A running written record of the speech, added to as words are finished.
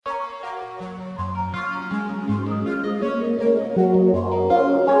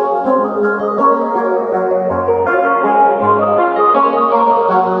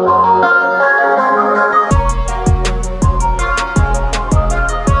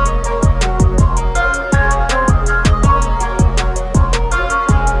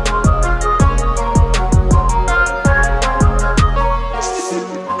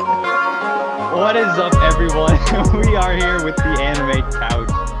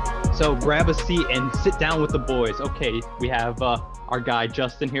So grab a seat and sit down with the boys. Okay, we have our guy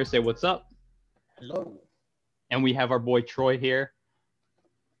Justin here. Say what's up. Hello. And we have our boy Troy here.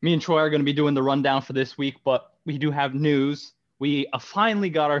 Me and Troy are going to be doing the rundown for this week, but we do have news. We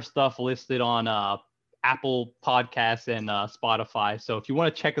finally got our stuff listed on Apple Podcasts and Spotify. So if you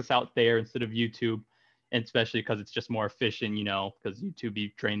want to check us out there instead of YouTube, and especially because it's just more efficient, because YouTube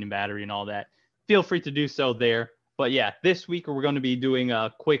be draining battery and all that, feel free to do so there. But yeah, this week we're going to be doing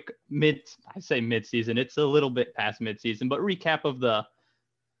a quick mid-season. It's a little bit past mid-season, but recap of the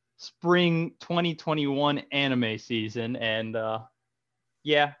spring 2021 anime season. And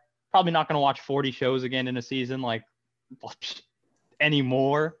yeah, probably not going to watch 40 shows again in a season like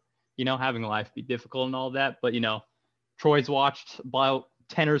anymore. Having life be difficult and all that. But, Troy's watched about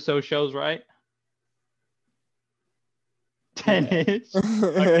 10 or so shows, right? 10-ish?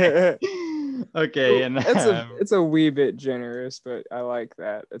 Okay. Okay. And it's a wee bit generous, but I like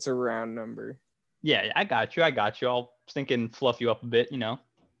that. It's a round number. Yeah, I got you. I'll thinking fluff you up a bit, no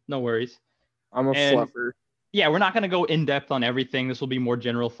worries. I'm a fluffer. Yeah, we're not going to go in depth on everything. This will be more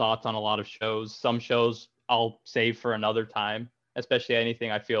general thoughts on a lot of shows. Some shows I'll save for another time, especially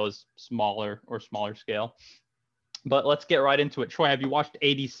anything I feel is smaller scale. But let's get right into it. Troy, have you watched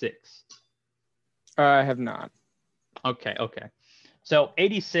 86? I have not. Okay. So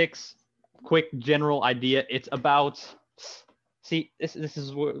 86, quick general idea. It's about, this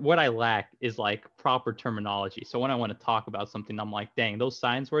is what I lack is like proper terminology. So when I want to talk about something, I'm like, dang, those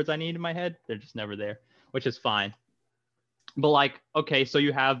science words I need in my head, they're just never there, which is fine. But like, okay, so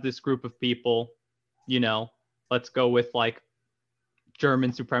you have this group of people, let's go with like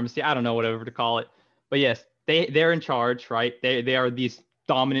German supremacy. I don't know, whatever to call it. But yes, they're in charge, right? They are these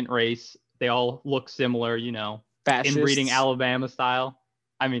dominant race. They all look similar, Fascists. Inbreeding Alabama style.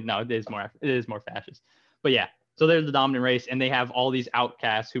 I mean, no, it is more fascist. But yeah, so they're the dominant race, and they have all these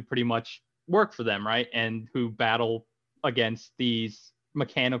outcasts who pretty much work for them, right? And who battle against these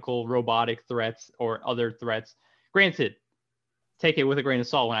mechanical robotic threats or other threats. Granted, take it with a grain of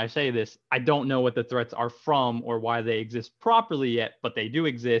salt when I say this. I don't know what the threats are from or why they exist properly yet, but they do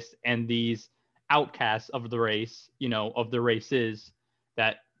exist. And these outcasts of the race, of the races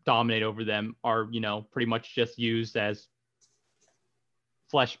that dominate over them are, pretty much just used as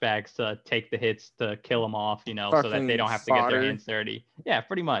flesh bags to take the hits to kill them off, so that they don't have to get their hands dirty. Yeah,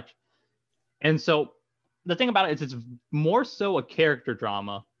 pretty much. And so the thing about it is it's more so a character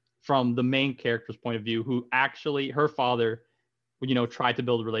drama from the main character's point of view, who actually, her father, tried to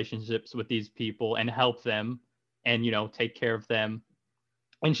build relationships with these people and help them and, take care of them.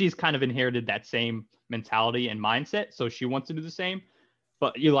 And she's kind of inherited that same mentality and mindset. So she wants to do the same.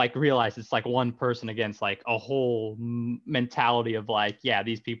 But you like realize it's like one person against like a whole mentality of like, yeah,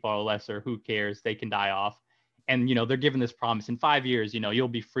 these people are lesser. Who cares? They can die off. And, they're given this promise in 5 years, you'll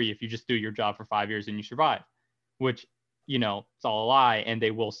be free if you just do your job for 5 years and you survive, which, it's all a lie. And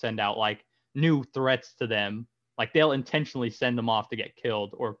they will send out like new threats to them. Like they'll intentionally send them off to get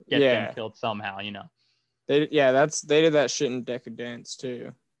killed or get them killed somehow, They did that shit in Decadence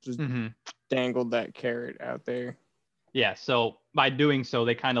too. Just dangled that carrot out there. Yeah, so by doing so,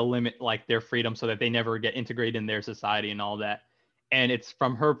 they kind of limit like their freedom so that they never get integrated in their society and all that. And it's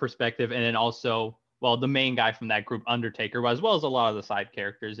from her perspective, and then also, well, the main guy from that group, Undertaker, as well as a lot of the side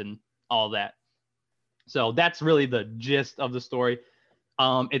characters and all that. So that's really the gist of the story.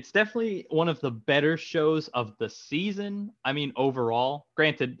 It's definitely one of the better shows of the season. I mean, overall,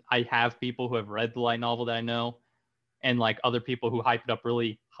 granted, I have people who have read the light novel that I know, and like other people who hype it up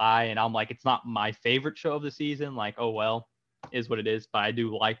really high, and I'm like, it's not my favorite show of the season. Like, oh well, is what it is, but I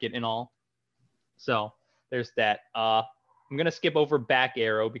do like it and all. So there's that. I'm gonna skip over Back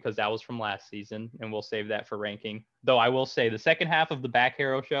Arrow because that was from last season, and we'll save that for ranking. Though I will say the second half of the Back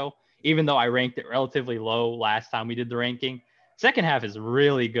Arrow show, even though I ranked it relatively low last time we did the ranking, second half is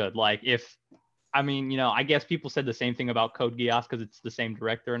really good. Like I guess people said the same thing about Code Geass because it's the same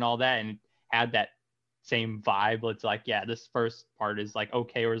director and all that, and it had that same vibe. It's like, yeah, this first part is like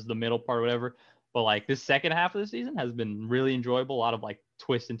okay, or is the middle part or whatever, but like this second half of the season has been really enjoyable. A lot of like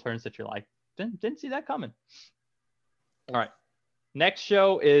twists and turns that you're like, didn't see that coming. All right, next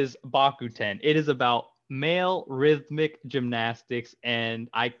show is Bakuten. It is about male rhythmic gymnastics, and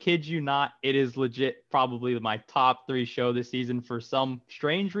I kid you not, it is legit probably my top 3 show this season for some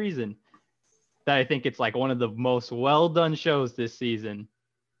strange reason that I think it's like one of the most well done shows this season.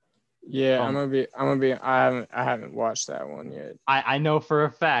 Yeah, I haven't watched that one yet. I know for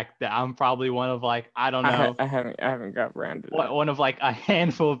a fact that I'm probably one of like, I don't know. I haven't got around to that. One of like a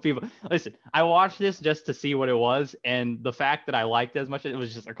handful of people. Listen, I watched this just to see what it was, and the fact that I liked it as much, it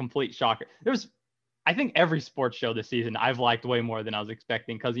was just a complete shocker. There was I think every sports show this season I've liked way more than I was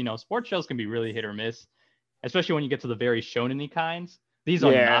expecting because, sports shows can be really hit or miss, especially when you get to the very shonen-y kinds. These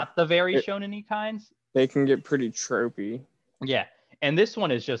are Yeah, not the very shonen-y kinds. they can get pretty tropey. Yeah. And this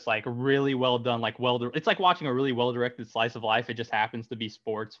one is just like really well done, like it's like watching a really well-directed slice of life. It just happens to be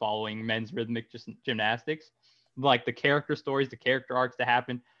sports following men's rhythmic gymnastics. Like the character stories, the character arcs that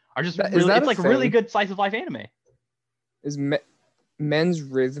happen are just really, it's like a really good slice of life anime. Is men's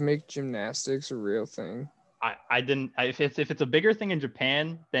rhythmic gymnastics a real thing? If it's a bigger thing in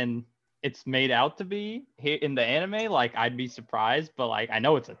Japan than it's made out to be in the anime, like I'd be surprised, but like I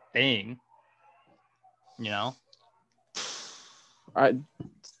know it's a thing. I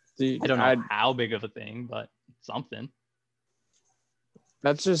don't know how big of a thing, but something.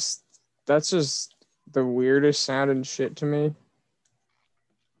 That's just the weirdest sounding shit to me.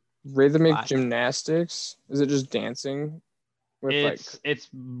 Rhythmic gymnastics? Is it just dancing? It's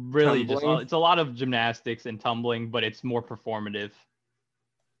really tumbling? It's a lot of gymnastics and tumbling, but it's more performative.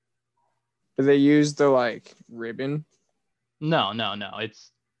 Do they use the like ribbon? No.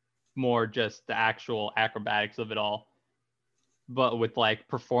 It's more just the actual acrobatics of it all, but with like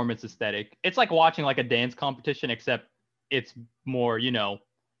performance aesthetic. It's like watching like a dance competition, except it's more,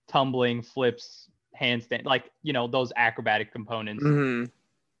 tumbling, flips, handstand, like, those acrobatic components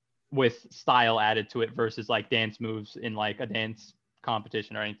with style added to it versus like dance moves in like a dance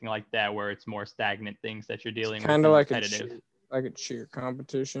competition or anything like that, where it's more stagnant things that you're dealing with. Kind of like a cheer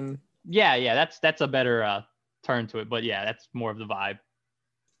competition. Yeah. That's a better turn to it, but yeah, that's more of the vibe.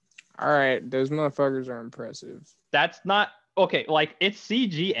 All right, those motherfuckers are impressive. That's not okay. Like it's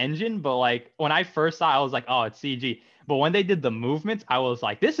CG engine, but like when I first saw it, I was like, oh, it's CG. But when they did the movements, I was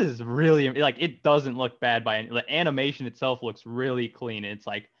like, this is really like, it doesn't look bad the animation itself looks really clean. It's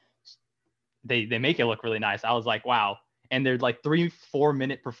like they make it look really nice. I was like, wow. And there's like 3-4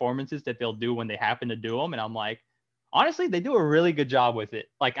 minute performances that they'll do when they happen to do them, and I'm like, honestly, they do a really good job with it.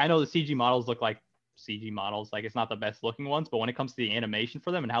 Like I know the CG models look like CG models, like it's not the best looking ones, but when it comes to the animation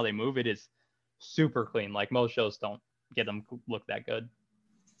for them and how they move, it is super clean. Like most shows don't get them look that good.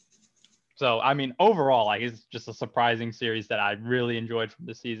 So I mean, overall, like it's just a surprising series that I really enjoyed from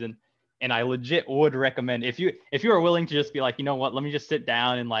this season, and I legit would recommend if you are willing to just be like, you know what, let me just sit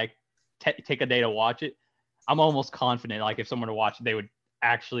down and like take a day to watch it. I'm almost confident like if someone to watch it, they would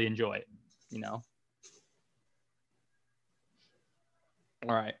actually enjoy it.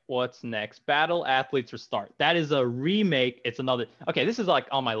 All right, what's next? Battle Athletes Restart. That is a remake. It's another. Okay, this is like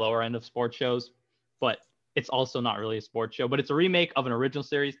on my lower end of sports shows, but it's also not really a sports show. But it's a remake of an original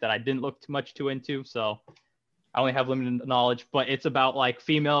series that I didn't look too much into, so I only have limited knowledge. But it's about like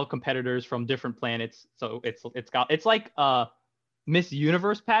female competitors from different planets. So it's like a Miss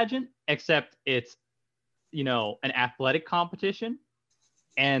Universe pageant, except it's an athletic competition.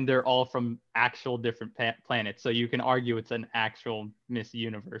 And they're all from actual different planets. So you can argue it's an actual Miss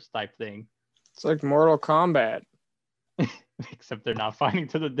Universe type thing. It's like Mortal Kombat. Except they're not fighting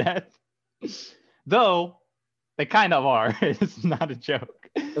to the death. Though, they kind of are. It's not a joke.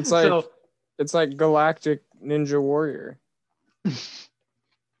 It's like Galactic Ninja Warrior.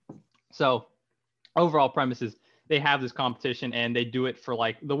 So, overall premise is they have this competition and they do it for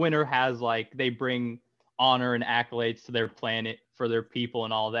like, the winner has like, they bring honor and accolades to their planet for their people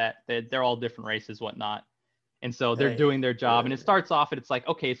and all that. They're all different races, whatnot. And so they're doing their job. And it starts off and it's like,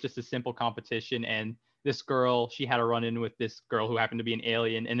 okay, it's just a simple competition. And this girl, she had a run in with this girl who happened to be an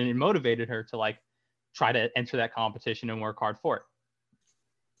alien. And then it motivated her to like try to enter that competition and work hard for it.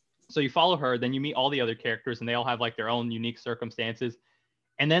 So you follow her, then you meet all the other characters and they all have like their own unique circumstances.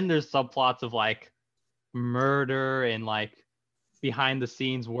 And then there's subplots of like murder and like behind the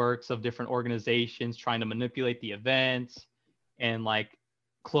scenes works of different organizations trying to manipulate the events and like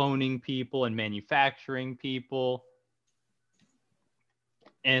cloning people and manufacturing people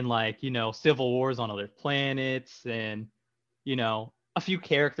and like, civil wars on other planets and, a few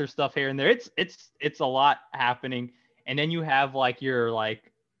character stuff here and there. It's a lot happening. And then you have like your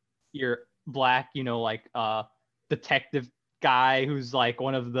black, detective guy who's like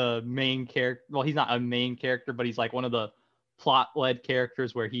one of the main character. Well, he's not a main character, but he's like one of the plot-led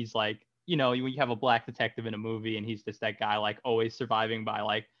characters where he's like, you have a black detective in a movie and he's just that guy like always surviving by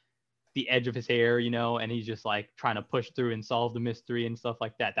like the edge of his hair, and he's just like trying to push through and solve the mystery and stuff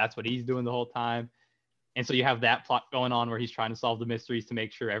like that. That's what he's doing the whole time. And so you have that plot going on where he's trying to solve the mysteries to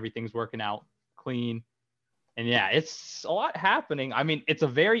make sure everything's working out clean. And yeah, it's a lot happening. I mean, it's a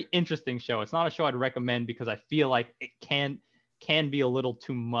very interesting show. It's not a show I'd recommend because I feel like it can be a little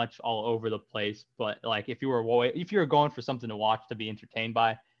too much all over the place. But like if you were going for something to watch to be entertained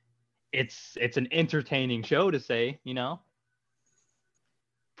by, it's an entertaining show to say,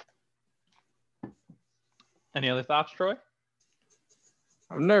 Any other thoughts, Troy?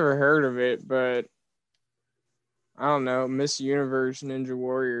 I've never heard of it, but I don't know. Miss Universe Ninja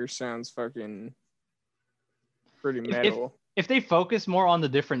Warrior sounds fucking pretty If metal. if they focus more on the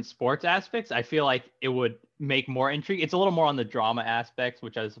different sports aspects, I feel like it would make more intrigue. It's a little more on the drama aspects,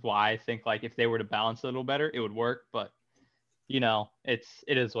 which is why I think like if they were to balance it a little better, it would work. But it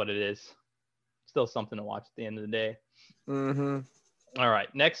is what it is. Still something to watch at the end of the day. Mm-hmm. All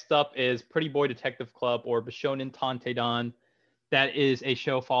right. Next up is Pretty Boy Detective Club, or Bishonen Tanteidan. That is a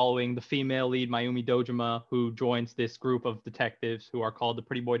show following the female lead Mayumi Dojima, who joins this group of detectives who are called the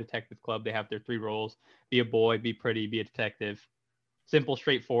Pretty Boy Detective Club. They have their 3 roles: be a boy, be pretty, be a detective. Simple,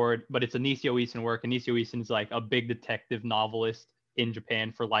 straightforward, but it's a Nisio Isin work. And Nisio Isin is like a big detective novelist in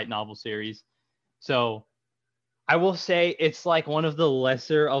Japan for light novel series. So I will say it's like one of the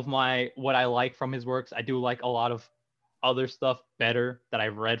lesser of what I like from his works. I do like a lot of other stuff better that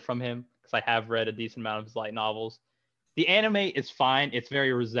I've read from him, because I have read a decent amount of his light novels. The anime is fine. It's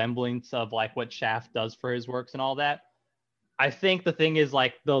very resembling of like what Shaft does for his works and all that. I think the thing is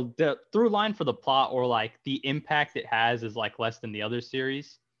like the through line for the plot, or like the impact it has, is like less than the other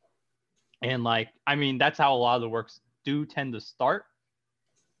series. And like, I mean, that's how a lot of the works do tend to start.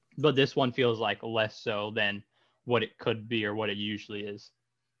 But this one feels like less so than what it could be or what it usually is.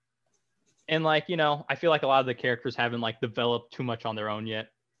 And like, I feel like a lot of the characters haven't like developed too much on their own yet.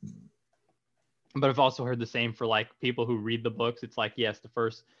 But I've also heard the same for like people who read the books. It's like, yes, the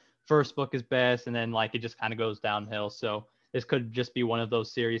first book is best, and then like it just kind of goes downhill. So this could just be one of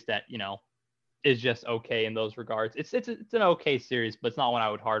those series that, is just okay in those regards. It's an okay series, but it's not one I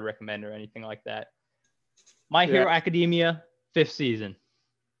would hard recommend or anything like that. My Yeah, Hero Academia, 5th season.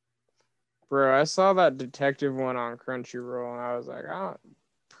 bro, I saw that detective one on Crunchyroll, and I was like,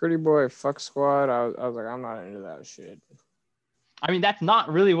 Pretty Boy Fuck Squad. I was like, I'm not into that shit. I mean, that's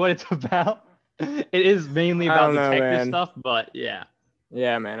not really what it's about. It is mainly I about don't know, detective man. stuff, but yeah.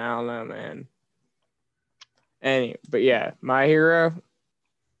 Yeah, man. I don't know, man. But yeah, My Hero.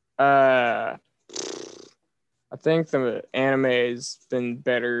 Uh, I think the anime's been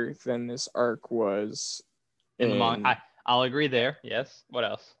better than this arc was In the manga, in, I'll agree there. Yes. What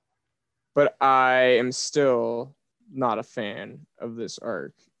else? but I am still not a fan of this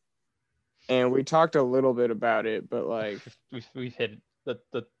arc. And we talked a little bit about it, but like We've hit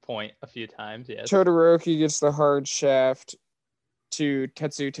the point a few times. Yes. Todoroki gets the hard shaft to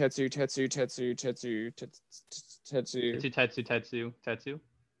Tetsu, Tetsu, Tetsu, Tetsu, Tetsu, Tetsu. Tetsu.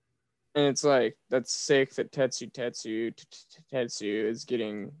 And it's like, that's sick that Tetsu is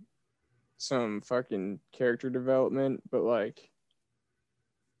getting some fucking character development, but like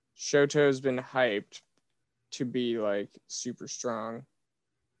Shoto's been hyped to be like super strong.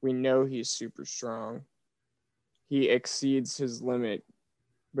 We know he's super strong. He exceeds his limit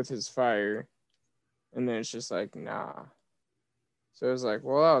with his fire. And then it's just like, nah. So it was like,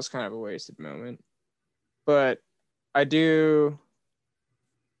 well, that was kind of a wasted moment. But I think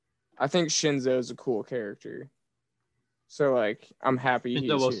Shinzo's a cool character. So like, I'm happy he's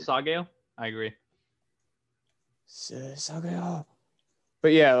Shinzo here. Sageo? I agree.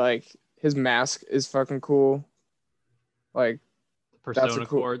 But yeah, like his mask is fucking cool. Like that's a Persona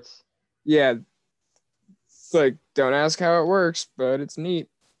cool. chords. Yeah, it's like don't ask how it works, but it's neat.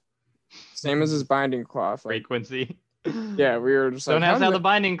 Same as his binding cloth. Like Frequency. yeah, we were just like, Don't ask how the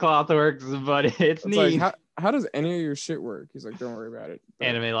binding cloth works, but it's like neat. how does any of your shit work? He's like, don't worry about it. But,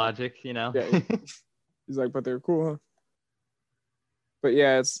 Anime logic, yeah. He's like, but they're cool, huh? But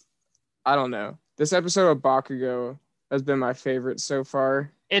yeah, I don't know. This episode of Bakugo has been my favorite so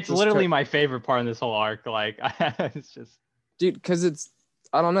far. It's Just literally my favorite part in this whole arc. Like, it's just, dude, because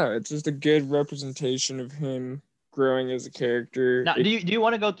I don't know. It's just a good representation of him growing as a character. now, do you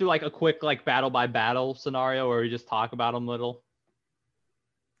want to go through like a quick like battle by battle scenario, where we just talk about them a little?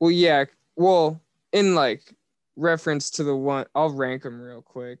 Well, yeah. Well, in like reference to the one, I'll rank them real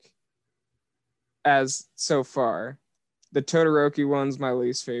quick. As so far, the Todoroki one's my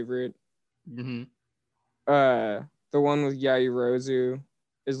least favorite. Mm-hmm. The one with Yairozu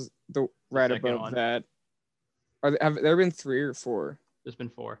is the right second above one. that. Have there been 3 or 4? There's been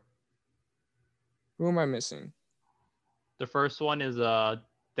 4. Who am I missing? The first one is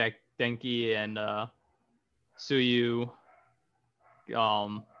Denki and Suyu,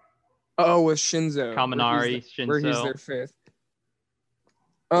 Oh, with Shinzo, Kaminari, where he's their Shinso.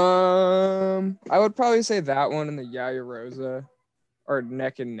 5th. I would probably say that one and the Yairosa are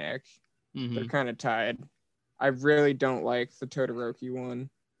neck and neck. Mm-hmm. They're kind of tied. I really don't like the Todoroki one.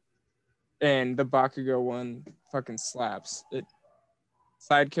 And the Bakugo one fucking slaps.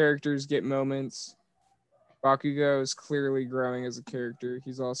 Side characters get moments. Bakugo is clearly growing as a character.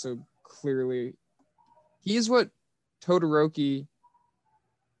 He's also clearly He's what Todoroki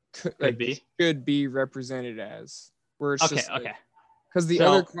Could be. should be represented as. Where it's Okay. just Okay. because the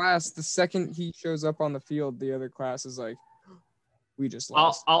So- other class, the second he shows up on the field, the other class is like, we just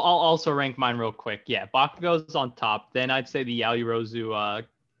lost. I'll also rank mine real quick. Yeah, Bakugo's on top. Then I'd say the Yaoyorozu,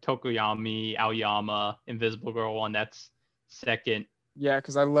 Tokoyami, Aoyama, Invisible Girl one. That's second. Yeah,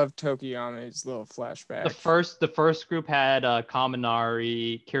 because I love Tokiyama's little flashback. The first group had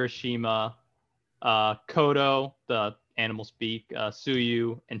Kaminari, Kirishima, Kodo, the animal speak,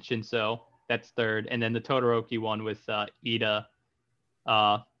 Suyu, and Shinso. That's third. And then the Todoroki one with Ida,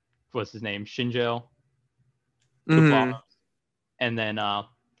 what's his name? Shinjo. Mhm. And then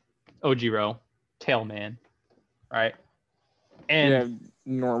Ojiro, Tailman, right? And yeah,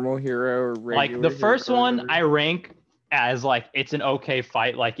 normal hero or regular like the first hero or one whatever. I rank as like it's an okay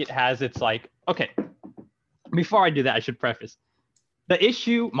fight. Like it has its like okay. Before I do that, I should preface the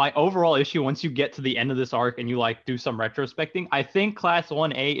issue, my overall issue, once you get to the end of this arc and you like do some retrospecting, I think Class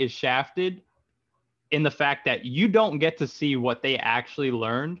 1A is shafted in the fact that you don't get to see what they actually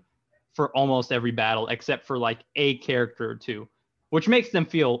learned for almost every battle except for like a character or two, which makes them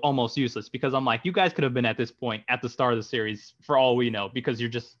feel almost useless because I'm like, you guys could have been at this point at the start of the series for all we know because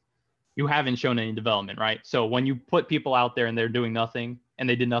you haven't shown any development, right? So when you put people out there and they're doing nothing and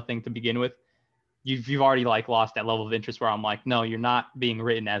they did nothing to begin with, you've already like lost that level of interest where I'm like, no, you're not being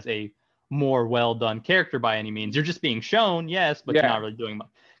written as a more well done character by any means. You're just being shown, yes, but you're not really doing much.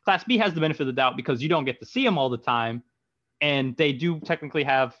 Class B has the benefit of the doubt because you don't get to see them all the time, and they do technically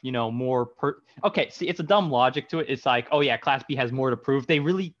have more okay, see, it's a dumb logic to it. It's like, oh yeah, Class B has more to prove. They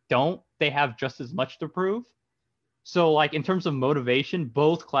really don't. They have just as much to prove. So like in terms of motivation,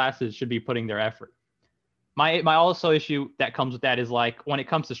 both classes should be putting their effort. My also issue that comes with that is like when it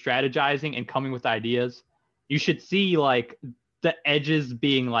comes to strategizing and coming with ideas, you should see like the edges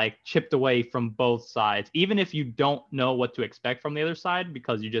being like chipped away from both sides, even if you don't know what to expect from the other side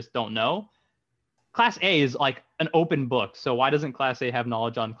because you just don't know. Class A is like an open book, so why doesn't Class A have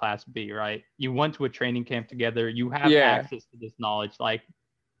knowledge on Class B, right? You went to a training camp together, you have access to this knowledge, like,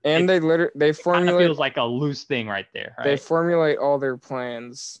 and they formulate, feels like a loose thing right there, right? They formulate all their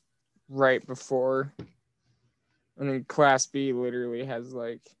plans right before. And then Class B literally has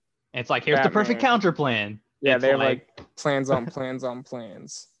like, it's like, here's the perfect counter plan. Yeah, it's they have like plans on plans on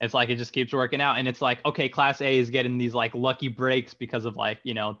plans. It's like it just keeps working out. And it's like, okay, Class A is getting these like lucky breaks because of like,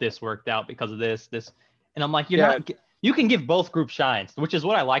 this worked out because of this. And I'm like, you can give both groups shines, which is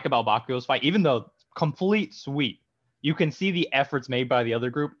what I like about Bakugo's fight, even though complete sweep. You can see the efforts made by the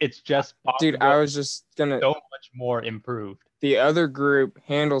other group. It's just Bakugo, dude, I was just gonna so much more improved. The other group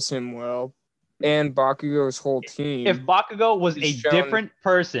handles him well, and Bakugo's whole team. If Bakugo was a different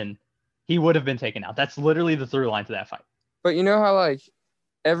person, he would have been taken out. That's literally the through line to that fight. But you know how like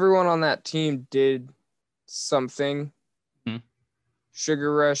everyone on that team did something. Mm-hmm.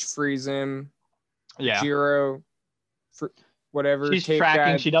 Sugar Rush frees him. Yeah. Jiro, whatever. She's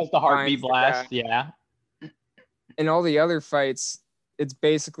tracking. She does the heartbeat blast. Yeah. In all the other fights, it's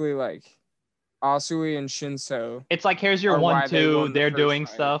basically like Asui and Shinso. It's like, here's your 1-2. They're doing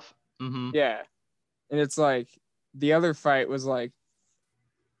stuff. Mm-hmm. Yeah. And it's like the other fight was like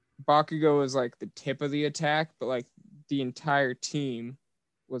Bakugo was like the tip of the attack, but like the entire team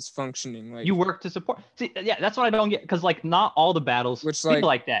was functioning. Like you work to support. See, yeah, that's what I don't get, because like not all the battles feel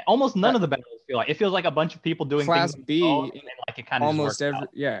like that. Almost none of the battles feel like it. Feels like a bunch of people doing Class things B, and like it kind of almost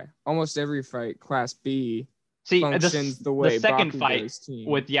every out. Almost every fight Class B functions the way the second Bakugo's fight team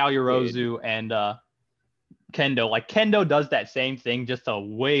with Yaoyorozu and Kendo. Like Kendo does that same thing just to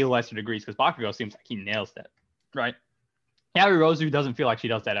way lesser degrees because Bakugo seems like he nails that, right? Yaoyorozu doesn't feel like she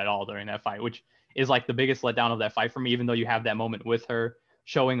does that at all during that fight, which is like the biggest letdown of that fight for me, even though you have that moment with her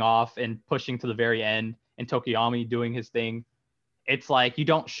showing off and pushing to the very end and Tokiyami doing his thing. It's like you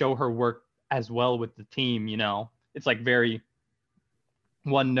don't show her work as well with the team, It's like very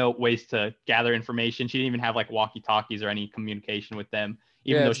one note ways to gather information. She didn't even have like walkie-talkies or any communication with them,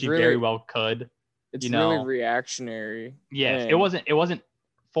 even though she very well could. It's really reactionary. Yes, it wasn't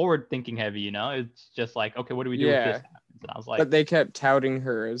forward thinking heavy, It's just like, okay, what do we do if this happens? And I was like, but they kept touting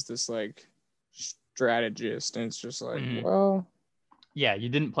her as this like strategist, and it's just like, well, yeah, you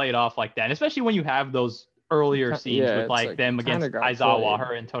didn't play it off like that, and especially when you have those earlier scenes with like them against Aizawa,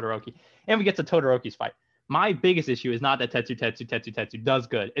 her and Todoroki, and we get to Todoroki's fight. My biggest issue is not that Tetsu does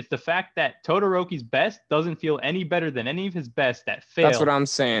good. It's the fact that Todoroki's best doesn't feel any better than any of his best that failed. That's what I'm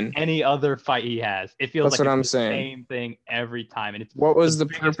saying. Any other fight he has, it feels like it's the same thing every time. And it's what was the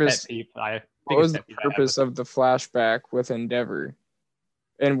purpose? What was the purpose of the flashback with Endeavor?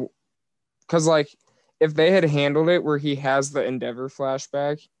 And because like if they had handled it where he has the Endeavor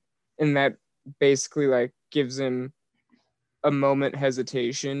flashback, and that basically like gives him a moment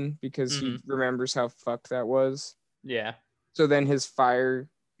hesitation because he Mm-hmm. remembers how fucked that was. Yeah. So then his fire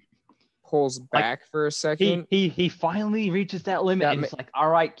pulls Like back for a he second. he he finally reaches that limit That and he's like, all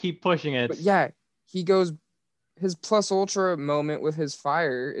right, keep pushing it. But yeah, he goes his plus ultra moment with his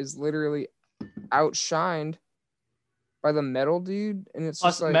fire is literally outshined by the metal dude, and it's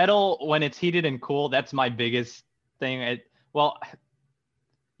just Plus like, metal when it's heated and cool, that's my biggest thing. Well,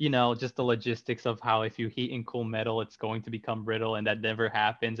 just the logistics of how if you heat and cool metal, it's going to become brittle, and that never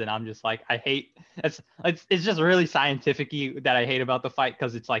happens. And I'm just like, I hate it's just really scientific-y that I hate about the fight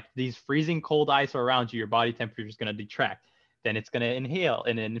because it's like these freezing cold ice are around you, your body temperature is going to detract, then it's going to inhale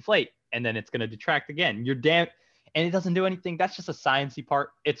and then inflate, and then it's going to detract again. You're damn, and it doesn't do anything. That's just a sciencey part.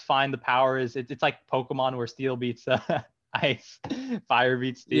 It's fine. The power is it's like Pokemon where steel beats ice, fire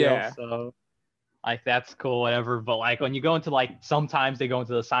beats steel. yeah, So like that's cool, whatever. But like when you go into like sometimes they go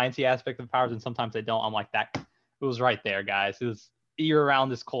into the sciencey aspect of powers and sometimes they don't. I'm like that. It was right there, guys. It was you're around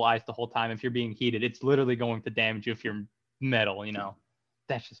this cold ice the whole time. If you're being heated, it's literally going to damage you if you're metal.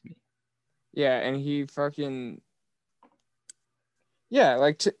 That's just me. yeah, and he fucking yeah,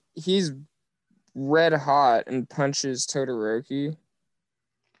 like he's red hot and punches Todoroki,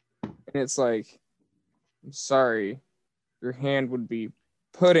 and it's like, I'm sorry, your hand would be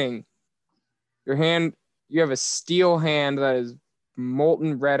pudding. Your hand, you have a steel hand that is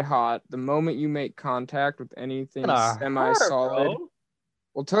molten red hot. The moment you make contact with It's anything gonna hurt, semi-solid, bro.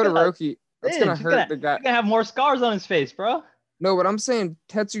 well, It's gonna Todoroki, that's gonna binge. He's hurt gonna the guy. he's gonna have more scars on his face, bro. No, but I'm saying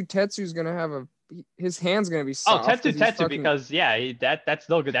Tetsu's gonna have his hand's gonna be Oh, soft Tetsu because he's Tetsu, fucking. because yeah, that's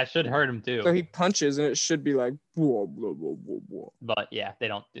still good. That should hurt him So too. he punches and it should be like blah blah blah blah blah. But yeah, they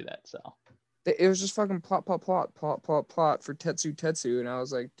don't do that. So It was just fucking plot plot plot plot plot plot for Tetsu, and I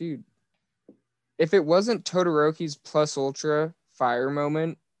was like, dude, if it wasn't Todoroki's plus ultra fire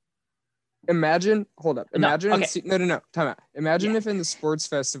moment, hold up, no, okay, no, time out. yeah, Imagine if in the sports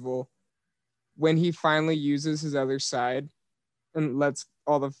festival, when he finally uses his other side and lets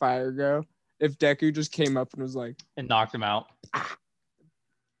all the fire go, if Deku just came up and was like, and knocked him out.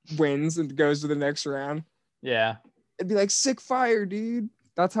 wins and goes to the next round, Yeah. it'd be like sick fire, dude.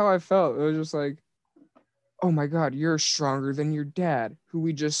 That's how I felt. It was just like, oh my god, you're stronger than your dad, who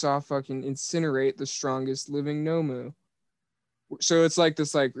we just saw fucking incinerate the strongest living Nomu. So it's like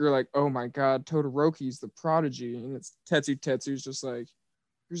this, like you're like, oh my god, Todoroki's the prodigy, and it's Tetsu's just like,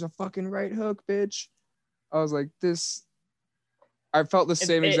 here's a fucking right hook, bitch. I was like, this. I felt the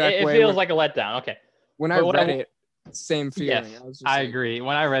same exact It way feels like a letdown. Okay. when I But read it. Same yes, feeling. I was just I like, agree.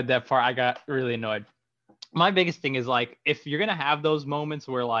 When I read that part, I got really annoyed. My biggest thing is like, if you're going to have those moments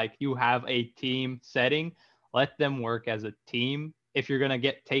where like you have a team setting, let them work as a team. If you're going to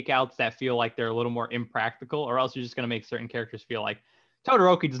get takeouts that feel like they're a little more impractical, or else you're just going to make certain characters feel like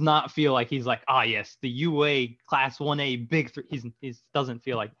Todoroki does not feel like he's like, yes, the UA class 1A big three. He's doesn't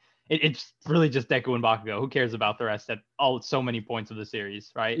feel like it's really just Deku and Bakugo. Who cares about the rest at so many points of the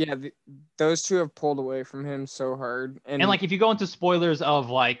series, right? yeah, those two have pulled away from him so hard. And like, if you go into spoilers of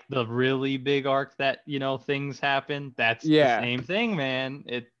like the really big arc that, things happen, that's the yeah, same thing, man.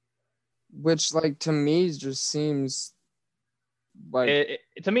 which like to me just seems like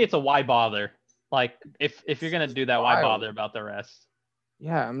To me, it's a why bother. Like, if you're going to do that, why wild. bother about the rest?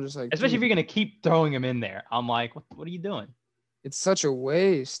 Yeah, I'm just like, Especially if dude, you're going to keep throwing him in there. I'm like, what are you doing? it's such a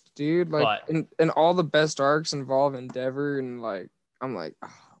waste, dude. Like, But and all the best arcs involve Endeavor, and like, I'm like,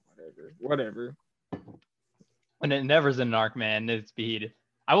 whatever. when it never's in an arc, man, it's beheated.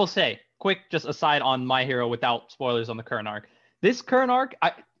 I will say, quick, just aside on My Hero without spoilers on the current arc. This current arc,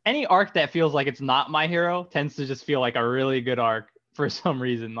 any arc that feels like it's not My Hero tends to just feel like a really good arc for some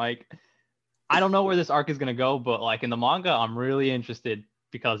reason. Like, I don't know where this arc is going to go, but like in the manga, I'm really interested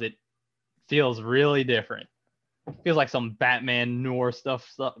because it feels really different. It feels like some Batman noir stuff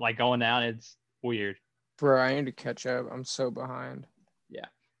like going down. It's weird. Bro, I need to catch up. I'm so behind. Yeah.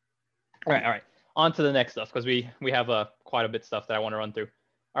 All right. On to the next stuff because we have quite a bit of stuff that I want to run through.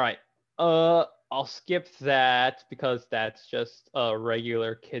 All right. I'll skip that because that's just a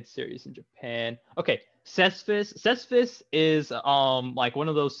regular kid series in Japan. Okay. Cestus is like one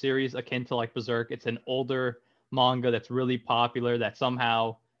of those series akin to like Berserk. It's an older manga that's really popular that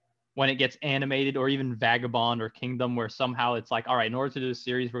somehow when it gets animated, or even Vagabond or Kingdom, where somehow it's like, all right, in order to do this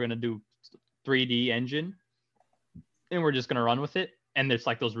series, we're going to do 3D engine and we're just going to run with it. And there's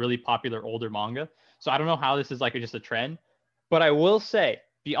like those really popular older manga. So I don't know how this is like just a trend, but I will say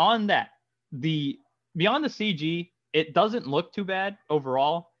beyond that, beyond the CG, it doesn't look too bad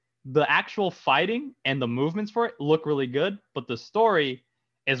overall. The actual fighting and the movements for it look really good, but the story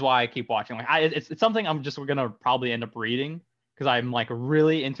is why I keep watching. Like it's something I'm just going to probably end up reading because I'm like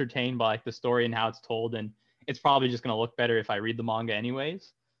really entertained by like the story and how it's told, and it's probably just gonna look better if I read the manga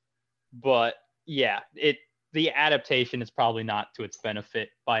anyways. But yeah, the adaptation is probably not to its benefit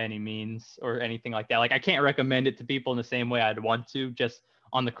by any means or anything like that. Like I can't recommend it to people in the same way I'd want to, just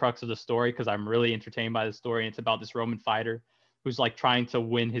on the crux of the story, because I'm really entertained by the story, and it's about this Roman fighter who's like trying to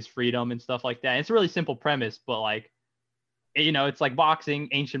win his freedom and stuff like that. And it's a really simple premise, but like, you know, it's like boxing,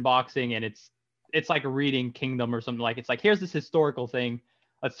 ancient boxing, and it's like reading Kingdom or something. Like it's like, here's this historical thing,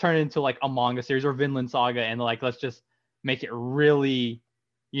 let's turn it into like a manga series or Vinland Saga, and like let's just make it really,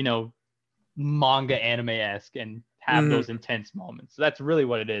 you know, manga anime-esque and have those intense moments. So that's really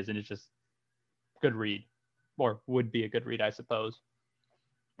what it is, and it's just good read, or would be a good read, I suppose.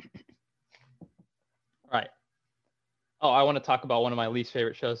 All right. Oh, I want to talk about one of my least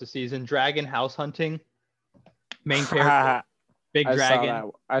favorite shows this season, Dragon House Hunting. Main character, big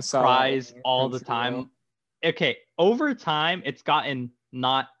dragon, I saw cries that all the time. Okay, over time, it's gotten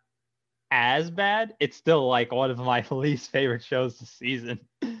not as bad. It's still like one of my least favorite shows this season.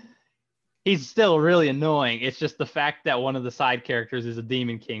 He's still really annoying. It's just the fact that one of the side characters is a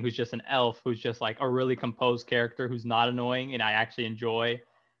demon king who's just an elf, who's just like a really composed character who's not annoying, and I actually enjoy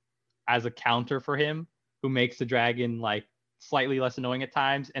as a counter for him, who makes the dragon like slightly less annoying at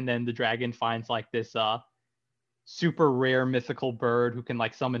times. And then the dragon finds like this super rare mythical bird who can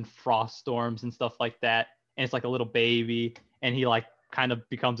like summon frost storms and stuff like that, and it's like a little baby, and he like kind of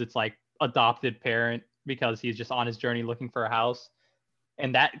becomes its like adopted parent because he's just on his journey looking for a house.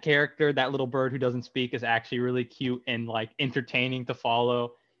 And that character, that little bird who doesn't speak, is actually really cute and like entertaining to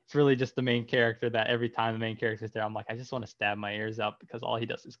follow. It's really just the main character that every time the main character's there, I'm like, I just want to stab my ears out because all he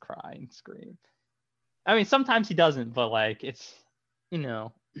does is cry and scream. I mean, sometimes he doesn't, but like it's, you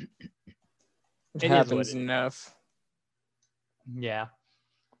know, it happens enough. Yeah.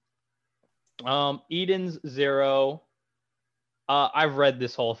 Eden's Zero. I've read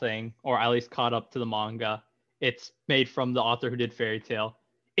this whole thing, or at least caught up to the manga. It's made from the author who did Fairy Tail.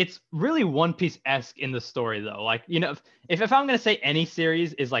 It's really One Piece-esque in the story, though. Like, you know, if I'm gonna say any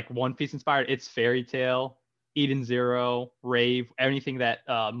series is like One Piece inspired, it's Fairy Tail, Eden Zero, Rave, anything that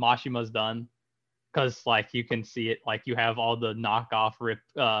Mashima's done. Because like you can see it, like you have all the knockoff rip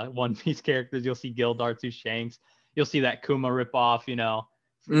One Piece characters. You'll see Gildartsu Shanks. You'll see that Kuma ripoff. You know,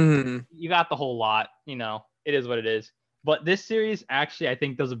 you got the whole lot. You know, it is what it is. But this series actually, I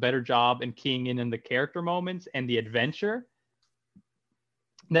think, does a better job in keying in the character moments and the adventure.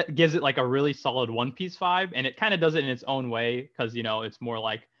 That gives it like a really solid One Piece vibe, and it kind of does it in its own way because, you know, it's more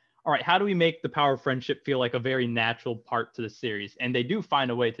like, all right, how do we make the power of friendship feel like a very natural part to the series? And they do find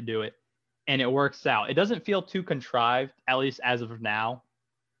a way to do it, and it works out. It doesn't feel too contrived, at least as of now.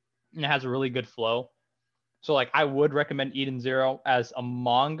 And it has a really good flow. So like I would recommend Eden Zero as a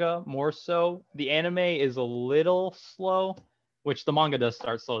manga more so. The anime is a little slow, which the manga does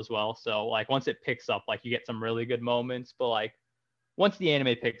start slow as well. So like once it picks up, like you get some really good moments, but like once the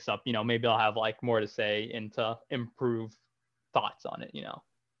anime picks up, you know, maybe I'll have like more to say and to improve thoughts on it, you know.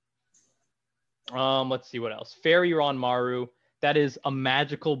 Let's see what else. Fairy Ranmaru. That is a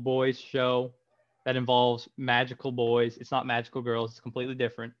magical boys show that involves magical boys. It's not magical girls. It's completely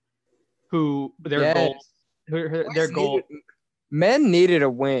different. Who their goal. Men needed a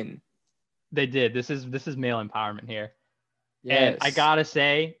win. They did. This is male empowerment here. Yes. And I gotta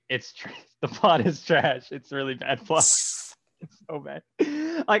say, the plot is trash. It's really bad plot. It's so bad.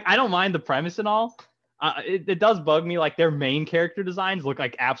 Like I don't mind the premise and all. It does bug me. Like their main character designs look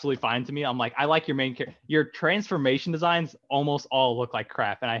like absolutely fine to me. I'm like, I like your main character. Your transformation designs almost all look like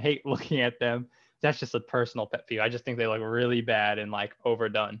crap, and I hate looking at them. That's just a personal pet peeve. I just think they look really bad and like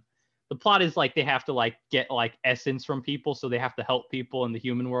overdone. The plot is like they have to like get like essence from people, so they have to help people in the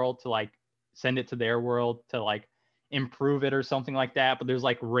human world to like send it to their world to like improve it or something like that. But there's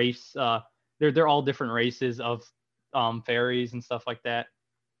like race. They're all different races of fairies and stuff like that.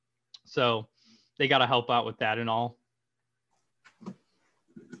 So they got to help out with that and all.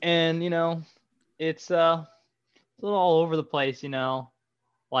 And, you know, it's a little all over the place, you know,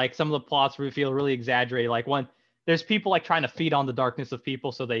 like some of the plots feel really exaggerated. Like when there's people like trying to feed on the darkness of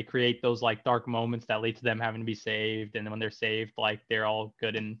people. So they create those like dark moments that lead to them having to be saved. And when they're saved, like they're all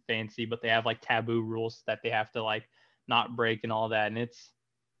good and fancy, but they have like taboo rules that they have to like not break and all that. And it's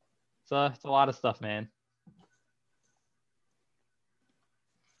a lot of stuff, man.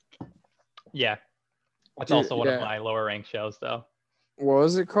 Yeah. That's also one of my lower ranked shows, though. What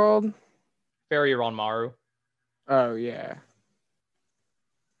was it called? Fairy Ranmaru. Oh, yeah.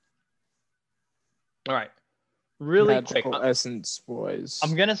 All right. Really Magical quick. Essence Boys.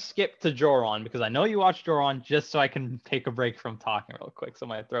 I'm going to skip to Joron because I know you watched Joron just so I can take a break from talking real quick so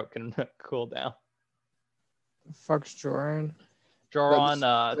my throat can cool down. The fuck's Joran? Joran,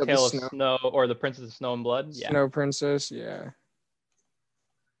 The Tale of snow Snow, or the Princess of Snow and Blood. Yeah. snow princess. Yeah,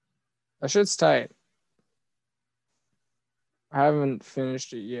 that shit's tight. I haven't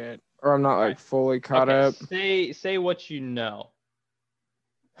finished it yet, or I'm not All like right. fully caught Okay. up. Say what you know.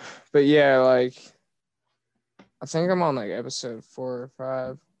 But yeah, like I think I'm on like episode 4 or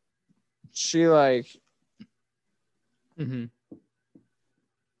 5. She like Mm-hmm.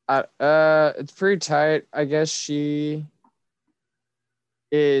 it's pretty tight. I guess she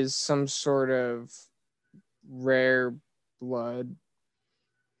is some sort of rare blood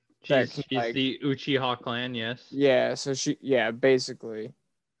that can She's like the Uchiha clan. Yes. yeah, so basically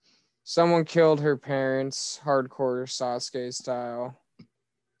someone killed her parents hardcore Sasuke style.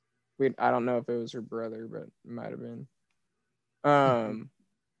 I don't know if it was her brother, but it might have been. Um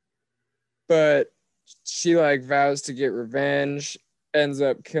but she like vows to get revenge, ends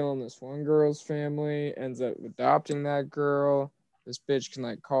up killing this one girl's family, ends up adopting that girl. This bitch can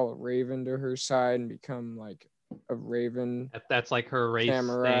like call a raven to her side and become like a raven That's like her race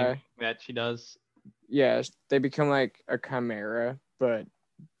samurai. thing that she does. Yeah, they become like a chimera, but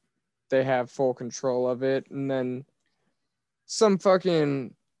they have full control of it. And then some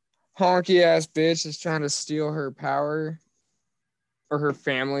fucking honky ass bitch is trying to steal her power or her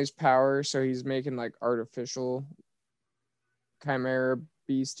family's power. So he's making like artificial chimera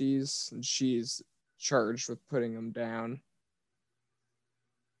beasties, and she's charged with putting them down.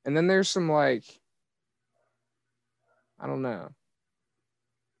 And then there's some like, I don't know,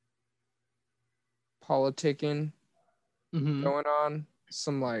 politicking Mm-hmm. going on.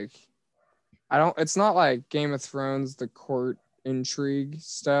 Some like, I don't, it's not like Game of Thrones, the court intrigue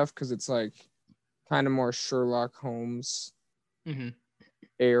stuff, because it's like kind of more Sherlock Holmes Mm-hmm.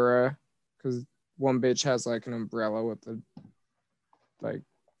 era. Because one bitch has like an umbrella with a like,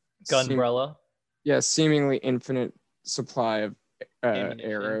 Gunbrella. seemingly infinite supply of Ammunition.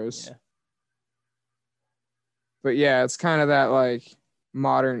 arrows. Yeah. But yeah, it's kind of that like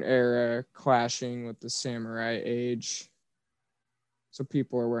modern era clashing with the samurai age. So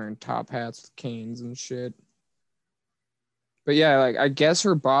people are wearing top hats with canes and shit. But yeah, like I guess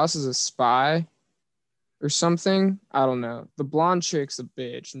her boss is a spy or something. I don't know. The blonde chick's a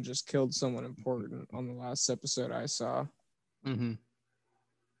bitch and just killed someone important on the last episode I saw. Mm-hmm.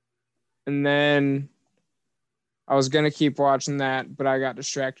 And then I was gonna keep watching that, but I got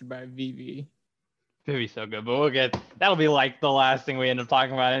distracted by Vivi. It'd be so good, but we'll get that'll be like the last thing we end up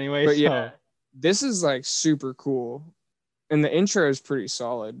talking about anyway. But So yeah, this is like super cool. And the intro is pretty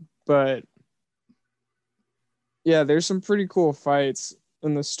solid. But yeah, there's some pretty cool fights,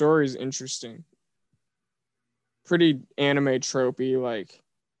 and the story's interesting. Pretty anime tropey, like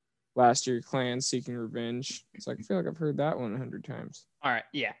last year clan seeking revenge. It's like I feel like I've heard that one 100 times. all right,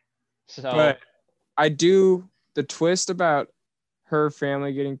 yeah. But So I do the twist about her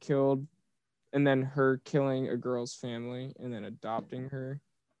family getting killed and then her killing a girl's family and then adopting her,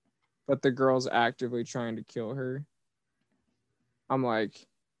 but the girl's actively trying to kill her. I'm like,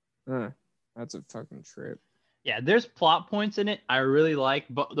 that's a fucking trip. yeah, there's plot points in it I really like,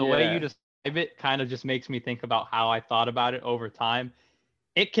 but the way you Yeah, describe it kind of just makes me think about how I thought about it over time.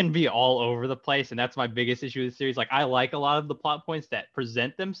 It can be all over the place, and that's my biggest issue with the series. Like, I like a lot of the plot points that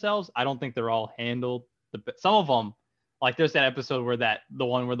present themselves. I don't think they're all handled. Some of them, like there's that episode where the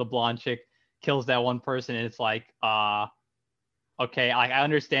one where the blonde chick kills that one person, and it's like, okay, I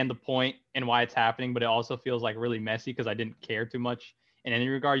understand the point and why it's happening, but it also feels like really messy because I didn't care too much in any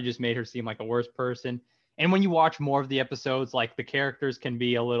regard. You just made her seem like a worse person. And when you watch more of the episodes, like the characters can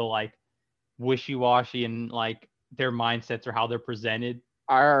be a little like wishy-washy and like their mindsets or how they're presented.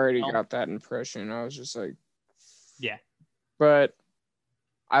 I already You know? got that impression. I was just like, Yeah. but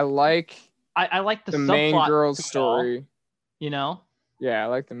I like I like the the main subplot girl's to it all, story. you know? Yeah, I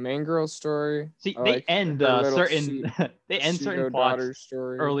like the main girl's story. See, I they like end her little certain they end certain pseudo plots daughter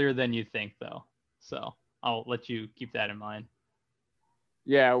story. earlier than you think though. So I'll let you keep that in mind.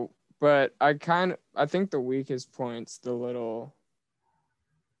 Yeah, but I think the weakest point's the little,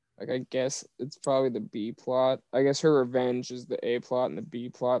 like I guess it's probably the B plot. I guess her revenge is the A plot and the B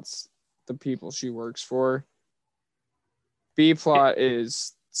plot's the people she works for. B plot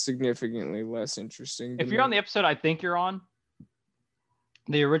is significantly less interesting to If you're me. on the episode I think you're on,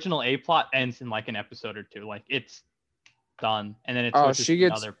 the original A plot ends in like an episode or two. Like it's done, and then it Oh, switches to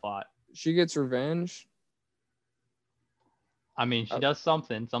another plot. she gets revenge. I mean, she does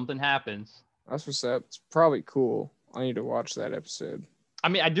something. Something happens. That's what's up. It's probably cool. I need to watch that episode. I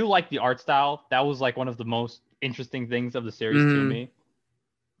mean, I do like the art style. That was like one of the most interesting things of the series to Mm-hmm. me.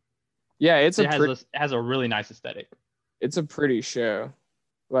 Yeah, It has a really nice aesthetic. it's a pretty show,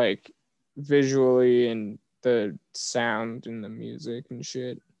 like visually and the sound and the music and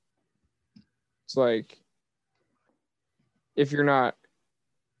shit. It's like, if you're not,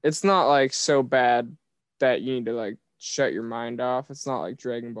 it's not like so bad that you need to like shut your mind off. It's not like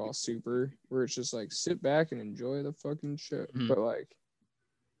Dragon Ball Super where it's just like sit back and enjoy the fucking show. Mhm. But like,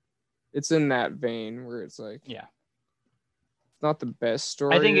 it's in that vein where it's like, Yeah. it's not the best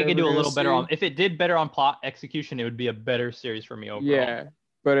story. I think it could do a you're ever little better gonna on, if it did better on plot execution, it would be a better series for me see. overall. Yeah,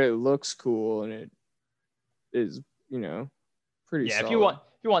 but it looks cool and it is, pretty Yeah, solid. if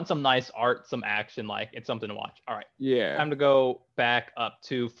you want some nice art, some action, like it's something to watch. All right. Yeah. Time to go back up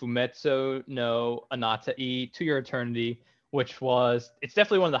to Fumetsu no Anatai To Your Eternity, which was, it's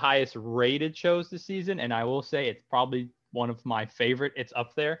definitely one of the highest rated shows this season, and I will say it's probably one of my favorite. It's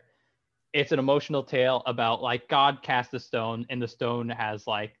up there. It's an emotional tale about like God cast a stone, and the stone has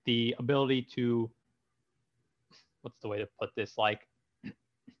like the ability to, what's the way to put this, like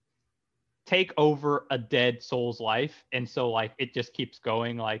take over a dead soul's life, and so like it just keeps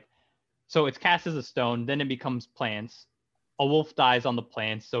going. Like, so it's cast as a stone, then it becomes plants. A wolf dies on the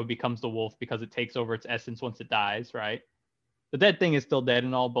plants, so it becomes the wolf because it takes over its essence once it dies, right? The dead thing is still dead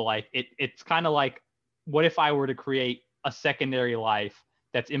and all, but like it's kind of like, what if I were to create a secondary life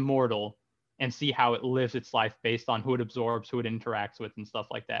that's immortal and see how it lives its life based on who it absorbs, who it interacts with, and stuff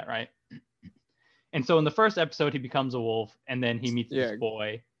like that, right? And so in the first episode, he becomes a wolf, and then he meets this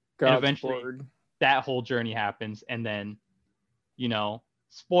boy, and God's eventually board. that whole journey happens, and then,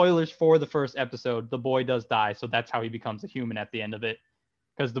 spoilers for the first episode, the boy does die, so that's how he becomes a human at the end of it,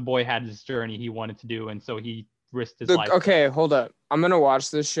 because the boy had this journey he wanted to do, and so he risked his life. Okay, hold up. I'm gonna watch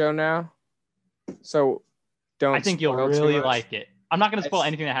this show now, so don't. I think you'll spoil too really much. like it. I'm not going to spoil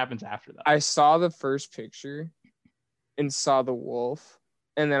anything that happens after that. I saw the first picture and saw the wolf,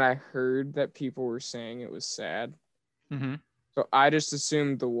 and then I heard that people were saying it was sad. Mm-hmm. So I just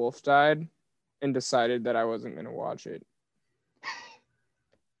assumed the wolf died and decided that I wasn't going to watch it.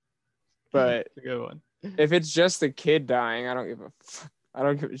 But It's a good one. If it's just the kid dying, I don't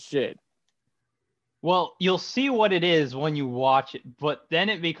give a shit. Well, you'll see what it is when you watch it, but then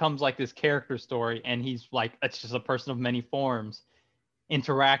it becomes like this character story, and he's like, it's just a person of many forms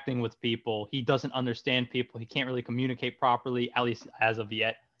interacting with people. He doesn't understand people. He can't really communicate properly, at least as of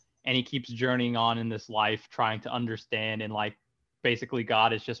yet. And he keeps journeying on in this life, trying to understand. And like, basically,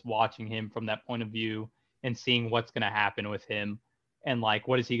 God is just watching him from that point of view and seeing what's going to happen with him. And like,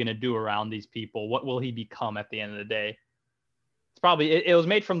 what is he going to do around these people? What will he become at the end of the day? It's probably, it was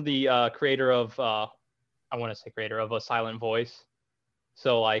made from the creator of, I want to say creator of A Silent Voice.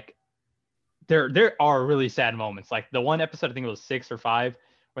 So like, there are really sad moments. Like the one episode, I think it was 6 or 5,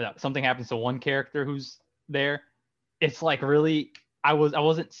 where something happens to one character who's there. It's like really, I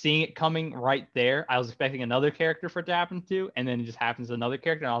wasn't seeing it coming right there. I was expecting another character for it to happen to, and then it just happens to another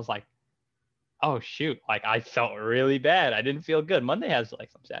character, and I was like, oh shoot, like I felt really bad. I didn't feel good. Monday has like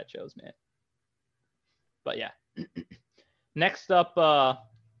some sad shows, man. But yeah. Next up,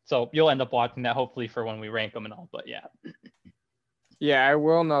 so you'll end up watching that hopefully for when we rank them and all. But yeah. Yeah, I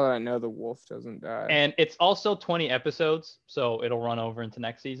will now that I know the wolf doesn't die. And it's also 20 episodes, so it'll run over into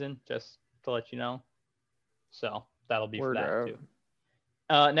next season, just to let you know. So that'll be for that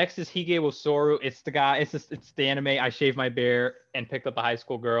too. Next is Hige wo Soru. It's the guy. It's the anime. I shaved my bear and picked up a high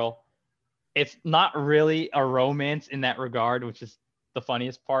school girl. It's not really a romance in that regard, which is the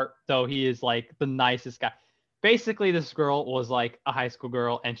funniest part. Though he is like the nicest guy. Basically, this girl was like a high school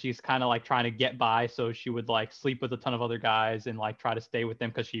girl, and she's kind of like trying to get by. So she would like sleep with a ton of other guys and like try to stay with them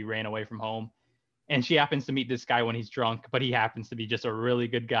because she ran away from home. And she happens to meet this guy when he's drunk, but he happens to be just a really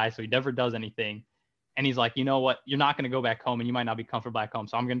good guy. So he never does anything. And he's like, you know what? You're not going to go back home, and you might not be comfortable back home.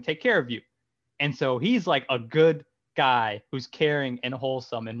 So I'm going to take care of you. And so he's like a good guy who's caring and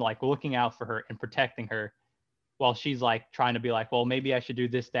wholesome and like looking out for her and protecting her, while she's like trying to be like, well, maybe I should do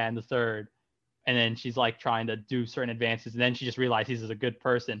this, that, and the third. And then she's like trying to do certain advances, and then she just realizes he's a good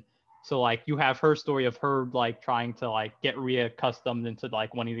person. So like you have her story of her like trying to like get reaccustomed into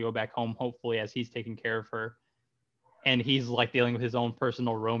like wanting to go back home, hopefully, as he's taking care of her. And he's like dealing with his own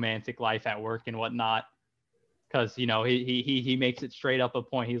personal romantic life at work and whatnot. Cause he makes it straight up a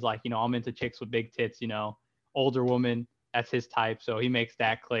point. He's like, I'm into chicks with big tits, older woman, that's his type. So he makes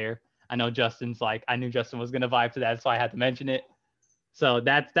that clear. I know Justin's like, I knew Justin was gonna vibe to that, so I had to mention it. So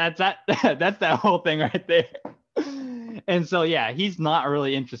that's that whole thing right there. And so yeah, he's not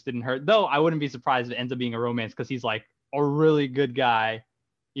really interested in her, though. I wouldn't be surprised if it ends up being a romance, because he's like a really good guy,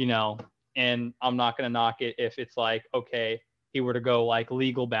 and I'm not gonna knock it if it's like, okay, he were to go like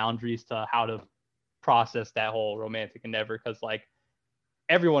legal boundaries to how to process that whole romantic endeavor, because like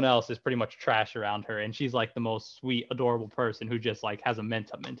everyone else is pretty much trash around her, and she's like the most sweet, adorable person who just like has a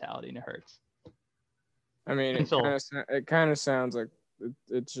mentality, and it hurts. I mean, Until it kind of sounds like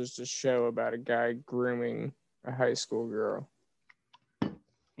it's just a show about a guy grooming a high school girl.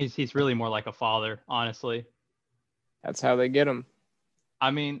 he's really more like a father, honestly. That's how they get him.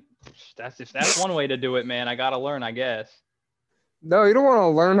 I mean, that's one way to do it, man. I gotta learn, I guess. No, you don't want to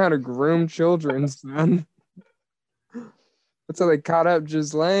learn how to groom children, son. That's how they caught up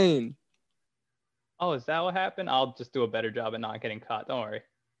Ghislaine. Oh, is that what happened? I'll just do a better job at not getting caught. Don't worry.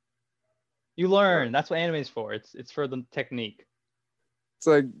 You learn. That's what anime's for. It's for the technique. It's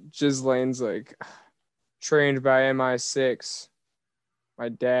like Ghislaine's like trained by MI6. My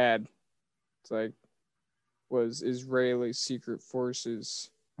dad, it's like, was Israeli secret forces.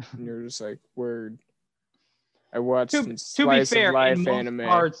 And you're just like, word. I watched some To be slice of fair, life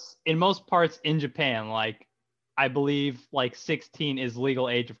anime. in most parts in Japan, like I believe like 16 is legal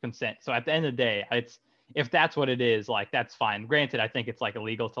age of consent. So at the end of the day, it's if that's what it is, like that's fine. Granted, I think it's like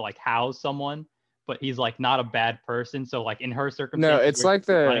illegal to like house someone, but he's like not a bad person. So like in her No, circumstances, it's like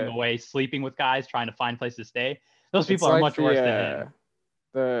running away, sleeping with guys, trying to find places to stay. Those people are like much worse than him.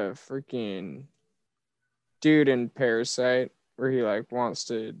 the freaking dude in Parasite where he like wants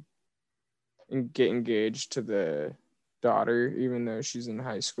to get engaged to the daughter even though she's in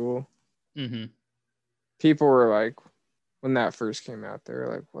high school. Mm-hmm. People were like, when that first came out, they were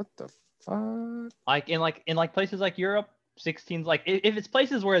like, what the fuck? Like in places like Europe, 16's like if it's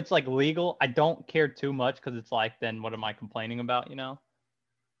places where it's like legal, I don't care too much because it's like then what am I complaining about, you know?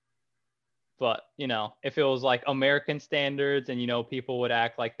 But you know, if it was like American standards and you know people would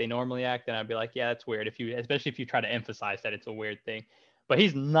act like they normally act, then I'd be like, yeah, that's weird. Especially if you try to emphasize that it's a weird thing. But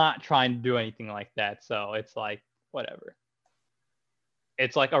he's not trying to do anything like that, so it's like whatever.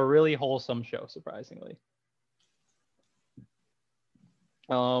 It's like a really wholesome show, surprisingly.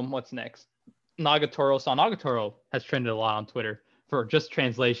 What's next? Nagatoro has trended a lot on Twitter for just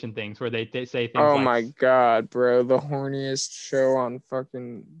translation things where they say things Oh like, my god, bro, the horniest show on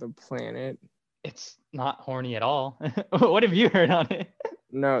fucking the planet. it's not horny at all. What have you heard on it?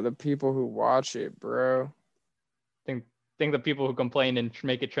 No, the people who watch it, bro. Think the people who complain and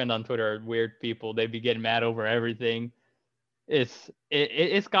make it trend on Twitter are weird people. They'd be getting mad over everything. It's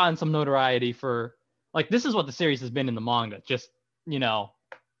gotten some notoriety for like this is what the series has been in the manga. Just you know,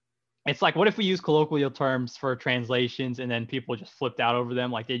 it's like what if we use colloquial terms for translations and then people just flipped out over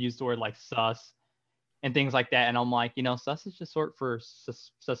them, like they used the word like sus and things like that. And I'm like, you know, sus is just short for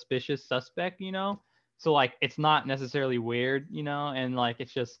suspicious suspect, you know? So like it's not necessarily weird, you know, and like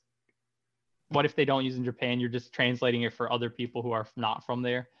it's just what if they don't use it in Japan? You're just translating it for other people who are not from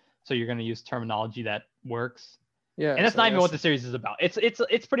there. So you're gonna use terminology that works. Yeah, And that's not even what the series is about. It's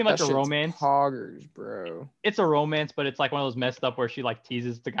pretty much a romance. Poggers, bro. It's a romance, but it's like one of those messed up where she like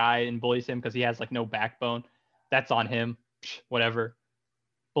teases the guy and bullies him because he has like no backbone. That's on him. Whatever.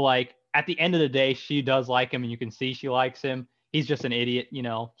 But like at the end of the day, she does like him and you can see she likes him. He's just an idiot, you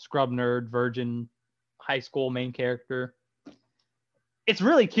know, scrub nerd, virgin, high school main character. It's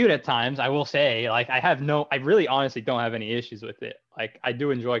really cute at times, I will say. Like I really honestly don't have any issues with it. Like I do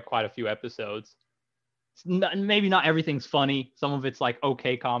enjoy quite a few episodes. Maybe not everything's funny. Some of it's like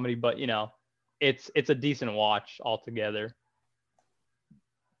okay comedy, but you know, it's a decent watch altogether.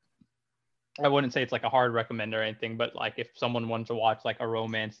 I wouldn't say it's like a hard recommend or anything, but like if someone wanted to watch like a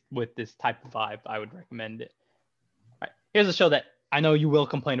romance with this type of vibe, I would recommend it. All right. Here's a show that I know you will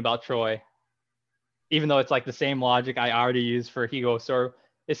complain about, Troy. Even though it's like the same logic I already used for Higo Soro.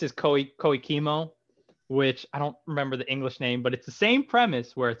 This is Koikimo, which I don't remember the English name, but it's the same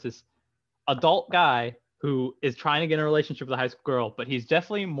premise where it's this adult guy who is trying to get in a relationship with a high school girl, but he's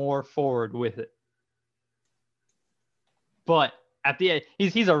definitely more forward with it. But at the end,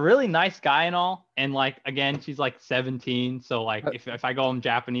 he's a really nice guy and all. And like again, she's like 17, so like if I go him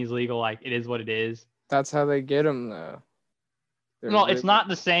Japanese legal, like it is what it is. That's how they get him though. No, it's not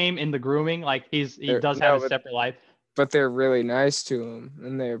the same in the grooming. Like he does have a separate life. But they're really nice to him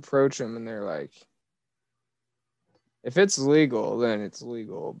and they approach him and they're like, if it's legal, then it's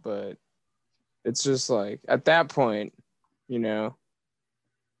legal. But it's just like at that point, you know,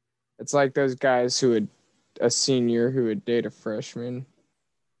 it's like those guys a senior who would date a freshman.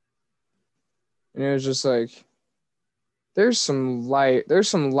 And it was just like, there's some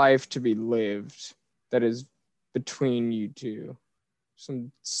life to be lived that is between you two.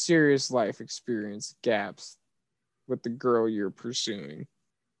 Some serious life experience gaps with the girl you're pursuing.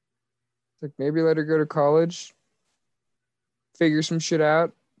 Like maybe let her go to college, figure some shit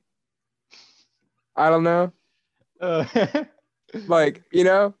out. I don't know. Like, you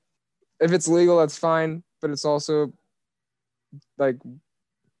know, if it's legal, that's fine. But it's also like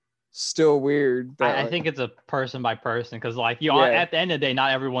still weird that I like, think it's a person by person because like yeah, at the end of the day,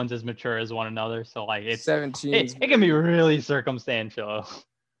 not everyone's as mature as one another. So like 17's it can be really circumstantial.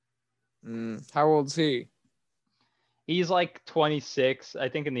 How old's he? He's like 26. I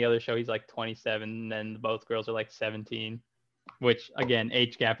think in the other show he's like 27, and then both girls are like 17, which again,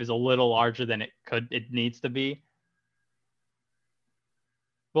 age gap is a little larger than it needs to be.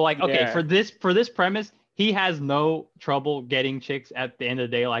 But like, okay, Yeah. for this premise, he has no trouble getting chicks at the end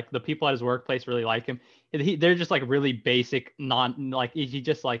of the day. Like the people at his workplace really like him. They're just like really basic, like he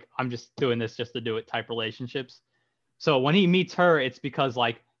just like I'm just doing this just to do it type relationships. So when he meets her, it's because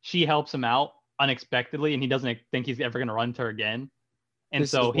like she helps him out unexpectedly, and he doesn't think he's ever gonna run to her again. And This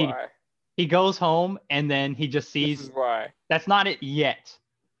is so why. he goes home, and then he just This sees is why. that's not it yet.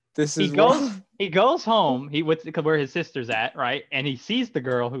 This He is goes why. he goes home, he with where his sister's at, right? And he sees the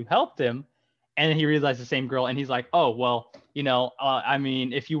girl who helped him, and he realizes the same girl, and he's like, oh well, I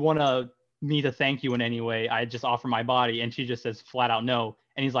mean, if you want me to thank you in any way, I just offer my body. And she just says flat out no.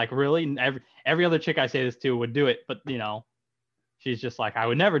 And he's like, really? And every other chick I say this to would do it, but she's just like, I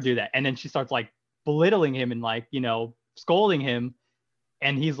would never do that. And then she starts like belittling him and like scolding him.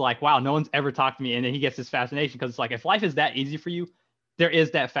 And he's like, wow, no one's ever talked to me. And then he gets this fascination because it's like, if life is that easy for you, there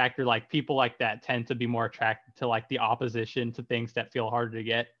is that factor. Like people like that tend to be more attracted to like the opposition to things that feel harder to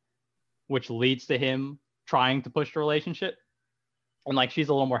get, which leads to him trying to push the relationship. And like, she's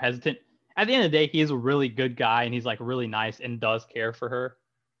a little more hesitant. At the end of the day, he is a really good guy and he's like really nice and does care for her.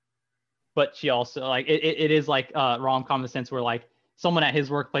 But she also like, it is like rom-com in the sense where like someone at his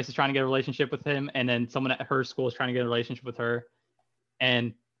workplace is trying to get a relationship with him. And then someone at her school is trying to get a relationship with her.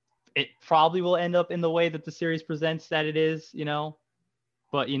 And it probably will end up in the way that the series presents that it is,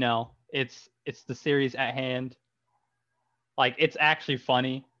 but it's the series at hand. Like it's actually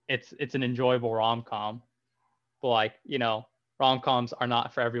funny. It's an enjoyable rom-com. But like, rom-coms are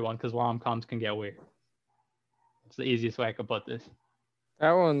not for everyone because rom-coms can get weird. It's the easiest way I could put this.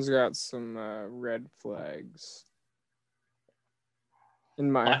 That one's got some red flags.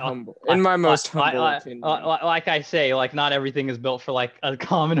 In my most humble opinion. Like I say, like not everything is built for like a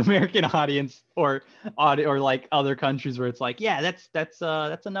common American audience or like other countries where it's like, yeah, that's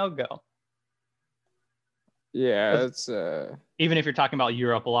a no-go. Yeah, it's even if you're talking about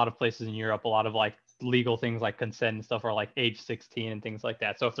Europe, a lot of places in Europe, a lot of like legal things like consent and stuff are like age 16 and things like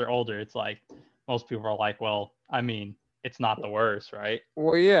that. So if they're older, it's like most people are like, well, I mean, it's not the worst, right?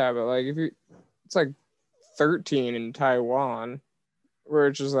 Well, yeah, but like it's like 13 in Taiwan, where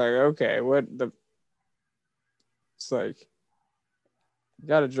it's just like, okay, it's like, you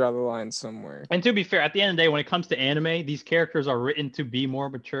got to draw the line somewhere. And to be fair, at the end of the day, when it comes to anime, these characters are written to be more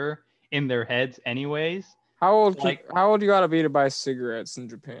mature in their heads anyways. How old you got to be to buy cigarettes in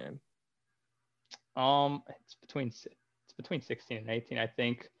Japan? It's between 16 and 18, I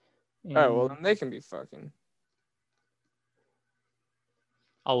think. Oh, well, then they can be fucking.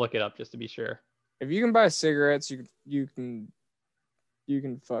 I'll look it up just to be sure. If you can buy cigarettes, you can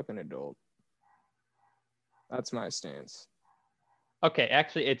fuck an adult. That's my stance. Okay,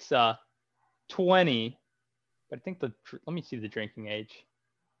 actually, it's 20, but I think let me see the drinking age.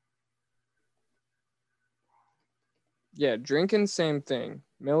 Yeah, drinking, same thing.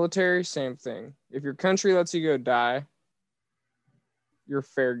 Military, same thing. If your country lets you go die, you're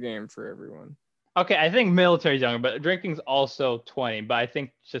fair game for everyone. Okay, I think military's younger, but drinking's also 20. But I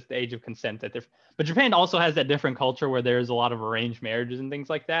think it's just the age of consent that different. But Japan also has that different culture where there's a lot of arranged marriages and things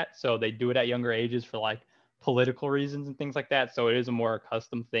like that. So they do it at younger ages for like political reasons and things like that. So it is a more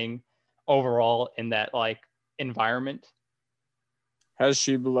accustomed thing overall in that like environment. Has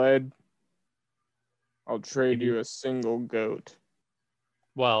she bled? I'll trade you a single goat.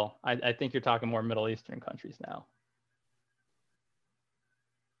 Well, I think you're talking more Middle Eastern countries now.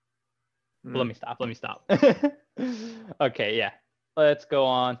 Let me stop. Okay, yeah. Let's go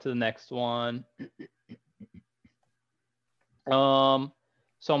on to the next one. So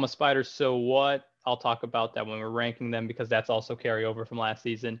I'm a Spider, so what? I'll talk about that when we're ranking them because that's also carryover from last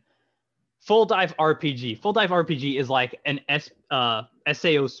season. Full Dive RPG. Full Dive RPG is like an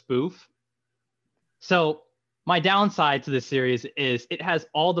SAO spoof. So my downside to this series is it has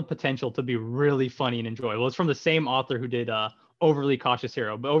all the potential to be really funny and enjoyable. It's from the same author who did Overly Cautious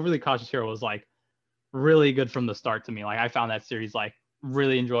Hero, but Overly Cautious Hero was like really good from the start to me. Like I found that series like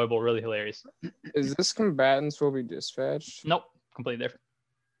really enjoyable, really hilarious. Is this Combatants Will Be Dispatched? Nope, completely different.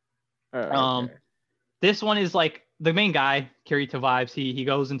 Oh, okay. This one is like the main guy, Kirito Vibes. He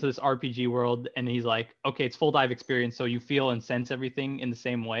goes into this RPG world and he's like, okay, it's full dive experience, so you feel and sense everything in the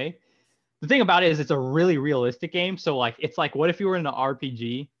same way. The thing about it is it's a really realistic game. So like it's like, what if you were in an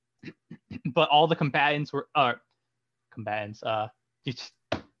RPG, but all the combatants were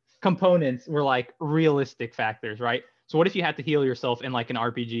components were like realistic factors, right? So what if you had to heal yourself in like an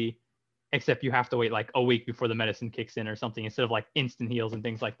RPG, except you have to wait like a week before the medicine kicks in or something instead of like instant heals and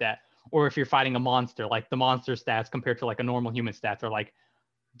things like that? Or if you're fighting a monster, like the monster stats compared to like a normal human stats are like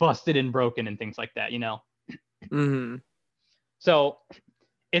busted and broken and things like that, you know? Mm-hmm. So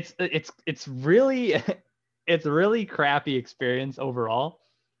it's really it's a really crappy experience overall.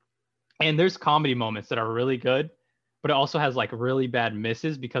 And there's comedy moments that are really good, but it also has like really bad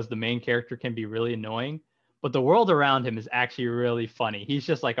misses because the main character can be really annoying. But the world around him is actually really funny. He's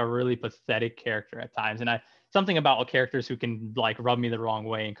just like a really pathetic character at times. And I something about characters who can like rub me the wrong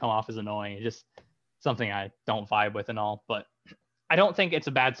way and come off as annoying. It's just something I don't vibe with and all. But I don't think it's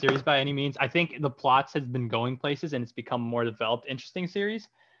a bad series by any means. I think the plots has been going places and it's become a more developed, interesting series.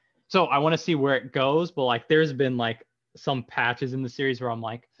 So I want to see where it goes. But like there's been like some patches in the series where I'm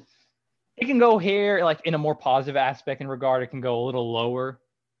like, it can go here like in a more positive aspect in regard. It can go a little lower.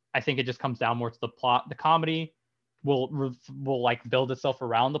 I think it just comes down more to the plot. The comedy will like build itself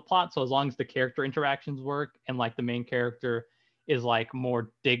around the plot. So as long as the character interactions work and like the main character is like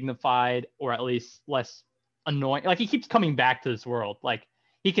more dignified or at least less annoying, like he keeps coming back to this world. Like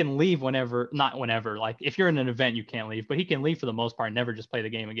he can leave whenever, not whenever. Like if you're in an event, you can't leave, but he can leave for the most part and never just play the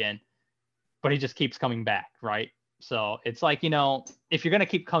game again. But he just keeps coming back, right? So it's like, you know, if you're going to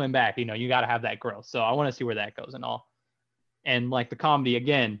keep coming back, you know, you got to have that growth. So I want to see where that goes and all. And like the comedy,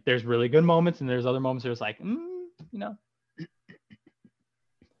 again, there's really good moments and there's other moments where it's like, you know. I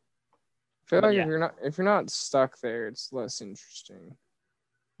feel But like yeah. if you're not stuck there, it's less interesting.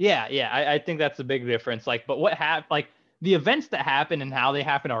 Yeah. I think that's a big difference. Like, but like the events that happen and how they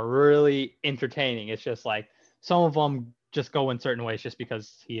happen are really entertaining. It's just like some of them just go in certain ways just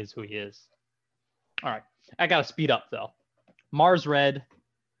because he is who he is. All right. I got to speed up though. Mars Red,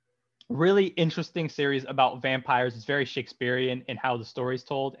 really interesting series about vampires. It's very Shakespearean in how the story's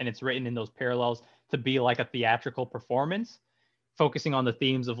told, and it's written in those parallels to be like a theatrical performance, focusing on the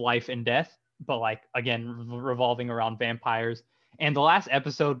themes of life and death, but like again revolving around vampires. And the last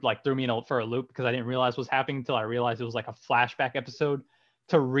episode like threw me for a loop because I didn't realize what was happening until I realized it was like a flashback episode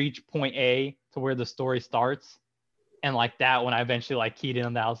to reach point A to where the story starts. And like that, when I eventually like keyed in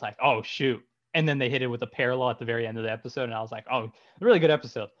on that, I was like, oh shoot. And then they hit it with a parallel at the very end of the episode, and I was like, oh, really good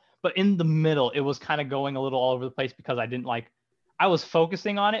episode. But in the middle, it was kind of going a little all over the place because I was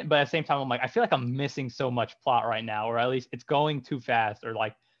focusing on it, but at the same time, I'm like, I feel like I'm missing so much plot right now, or at least it's going too fast, or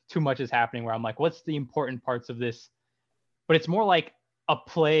like too much is happening where I'm like, what's the important parts of this? But it's more like a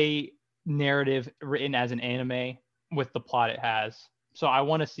play narrative written as an anime with the plot it has. So I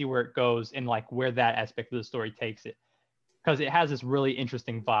want to see where it goes and like where that aspect of the story takes it, because it has this really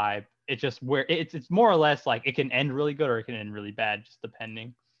interesting vibe. It's just where it's more or less like it can end really good or it can end really bad, just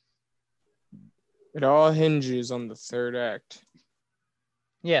depending. It all hinges on the third act.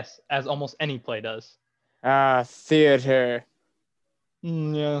 Yes, as almost any play does. Ah, theater.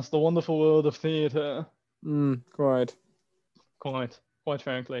 Yes, the wonderful world of theater. Quite. Quite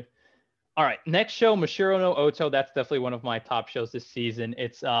frankly. All right, next show, Mashiro no Oto. That's definitely one of my top shows this season.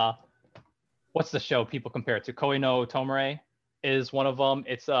 It's what's the show people compare it to? Koi no Tomare is one of them.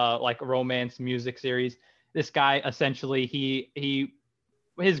 It's like a romance music series. This guy essentially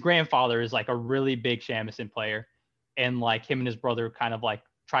his grandfather is like a really big shamisen player, and like him and his brother kind of like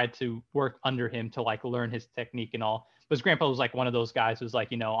tried to work under him to like learn his technique and all. But his grandpa was like one of those guys who's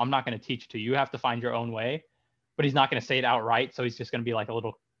like, you know, I'm not going to teach it to you. You have to find your own way. But he's not going to say it outright. So he's just going to be like a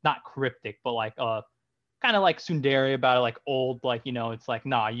little, not cryptic, but like kind of like tsundere about it, like old, like, you know, it's like,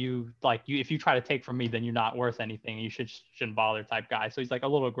 nah, you if you try to take from me, then you're not worth anything. You shouldn't bother type guy. So he's like a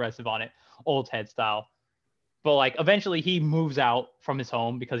little aggressive on it, old head style. But like eventually he moves out from his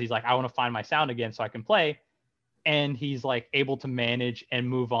home because he's like, I want to find my sound again so I can play. And he's like able to manage and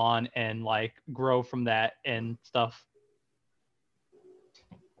move on and like grow from that and stuff.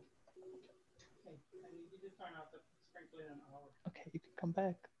 Okay, you can come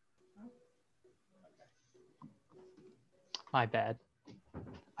back. My bad.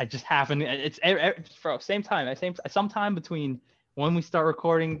 I just happen. It's for same time. Sometime between when we start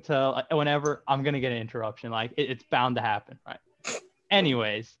recording to whenever I'm gonna get an interruption. Like it's bound to happen, right?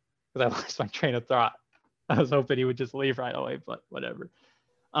 Anyways, because I lost my train of thought. I was hoping he would just leave right away, but whatever.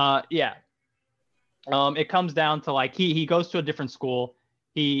 Yeah. It comes down to like he goes to a different school.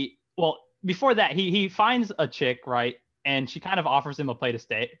 Before that he finds a chick, right, and she kind of offers him a place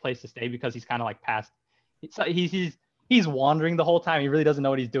to stay because he's kind of like past. So he's wandering the whole time. He really doesn't know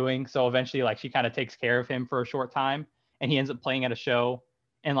what he's doing. So eventually, like she kind of takes care of him for a short time, and he ends up playing at a show,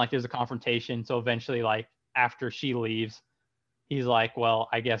 and like there's a confrontation. So eventually, like after she leaves, he's like, well,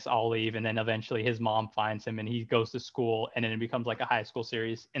 I guess I'll leave. And then eventually his mom finds him and he goes to school, and then it becomes like a high school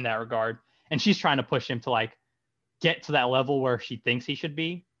series in that regard. And she's trying to push him to like get to that level where she thinks he should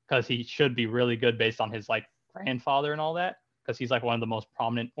be, because he should be really good based on his like grandfather and all that, because he's like one of the most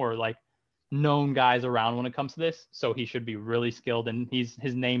prominent or like known guys around when it comes to this. So he should be really skilled, and his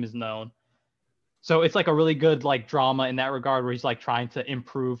name is known. So it's like a really good like drama in that regard, where he's like trying to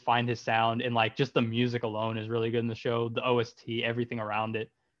improve, find his sound, and like just the music alone is really good in the show. The OST, everything around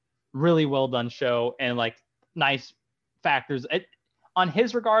it, really well done show, and like nice factors. On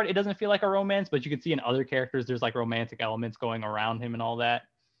his regard, it doesn't feel like a romance, but you can see in other characters there's like romantic elements going around him and all that.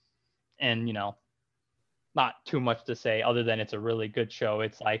 And not too much to say other than it's a really good show.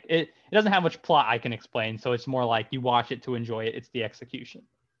 It's like it doesn't have much plot I can explain, so it's more like you watch it to enjoy it. It's the execution.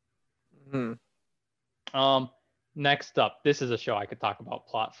 Hmm. Next up, this is a show I could talk about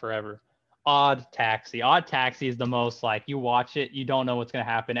plot forever. Odd Taxi. Odd Taxi is the most like you watch it, you don't know what's gonna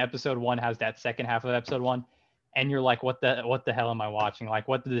happen. Episode 1 has that second half of episode 1, and you're like, what the hell am I watching? Like,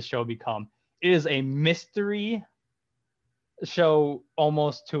 what did this show become? It is a mystery show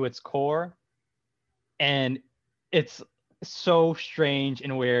almost to its core, and it's so strange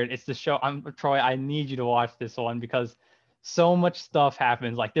and weird. It's the show. Troy, I need you to watch this one because so much stuff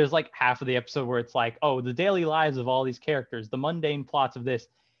happens. Like there's like half of the episode where it's like, oh, the daily lives of all these characters, the mundane plots of this.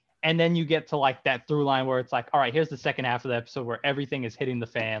 And then you get to like that through line where it's like, all right, here's the second half of the episode where everything is hitting the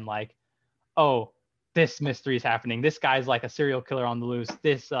fan. Like, oh, this mystery is happening. This guy's like a serial killer on the loose.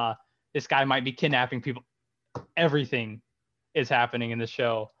 This guy might be kidnapping people. Everything is happening in the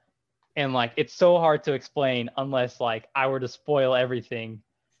show. And like it's so hard to explain unless like I were to spoil everything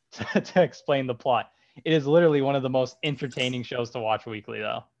to explain the plot. It is literally one of the most entertaining shows to watch weekly,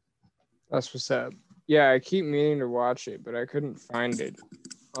 though. That's what's up. Yeah, I keep meaning to watch it, but I couldn't find it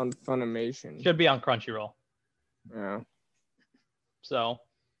on Funimation. Should be on Crunchyroll. Yeah. So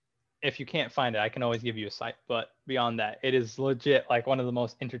if you can't find it, I can always give you a site. But beyond that, it is legit like one of the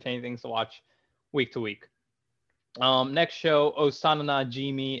most entertaining things to watch week to week. Next show, Osana na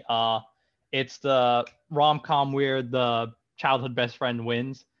Jimi. It's the rom-com where the childhood best friend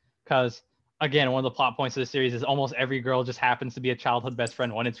wins, because again, one of the plot points of the series is almost every girl just happens to be a childhood best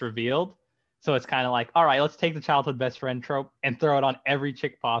friend when it's revealed. So it's kind of like, all right, let's take the childhood best friend trope and throw it on every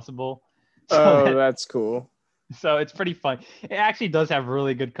chick possible. So that's cool. So it's pretty fun. It actually does have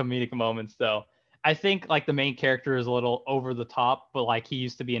really good comedic moments, though. I think like the main character is a little over the top, but like he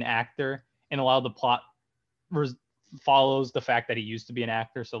used to be an actor, and a lot of the plot follows the fact that he used to be an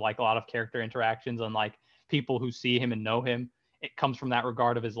actor. So like a lot of character interactions and like people who see him and know him, it comes from that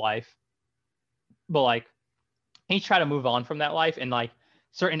regard of his life. But like he's tried to move on from that life, and like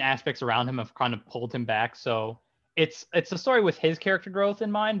certain aspects around him have kind of pulled him back. So it's a story with his character growth in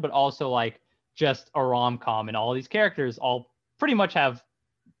mind, but also like just a rom-com, and all these characters all pretty much have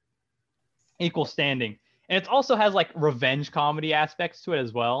equal standing. And it also has like revenge comedy aspects to it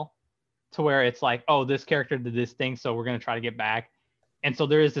as well, to where it's like, oh, this character did this thing, so we're going to try to get back. And so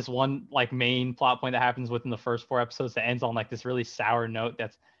there is this one like main plot point that happens within the first 4 episodes that ends on like this really sour note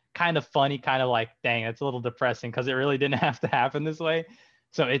that's kind of funny, kind of like, dang, it's a little depressing because it really didn't have to happen this way.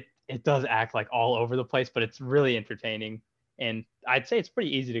 So it does act like all over the place, but it's really entertaining. And I'd say it's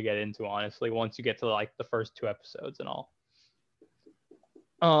pretty easy to get into, honestly, once you get to like the first 2 episodes and all.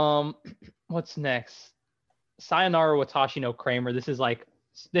 What's next? Sayonara Watashi no Kramer. This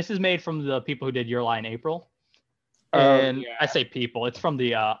is made from the people who did Your Lie in April. And yeah. I say people, it's from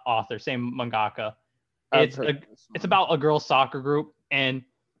the author, same mangaka. It's about a girls' soccer group, and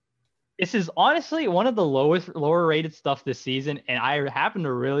this is honestly one of the lower rated stuff this season, and I happen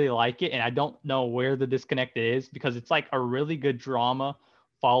to really like it, and I don't know where the disconnect is, because it's like a really good drama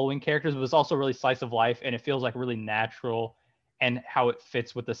following characters, but it's also really slice of life, and it feels like really natural, and how it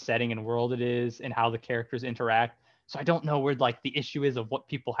fits with the setting and world it is, and how the characters interact. So I don't know where like the issue is of what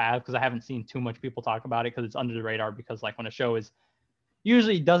people have, because I haven't seen too much people talk about it, because it's under the radar, because like when a show is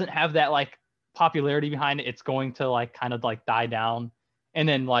usually doesn't have that like popularity behind it, it's going to like kind of like die down. And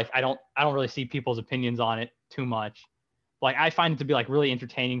then like I don't really see people's opinions on it too much. Like I find it to be like really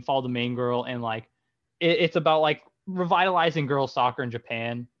entertaining, follow the main girl, and like it's about like revitalizing girls soccer in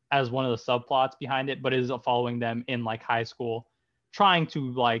Japan as one of the subplots behind it, but it is following them in like high school, trying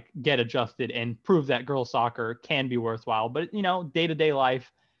to like get adjusted and prove that girls soccer can be worthwhile. But day-to-day life,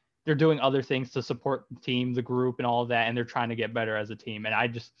 they're doing other things to support the team, the group, and all of that, and they're trying to get better as a team. And I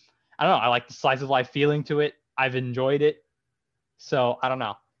don't know, I like the slice of life feeling to it. I've enjoyed it. So I don't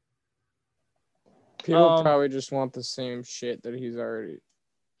know. People probably just want the same shit that he's already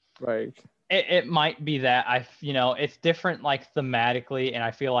like. It might be that it's different like thematically, and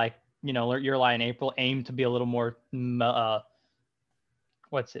I feel like Your Lie in April aimed to be a little more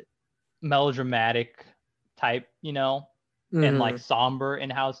what's it, melodramatic type, and like somber in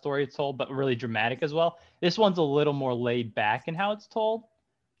how the story is told, but really dramatic as well. This one's a little more laid back in how it's told.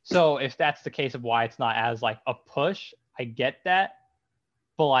 So if that's the case of why it's not as like a push, I get that.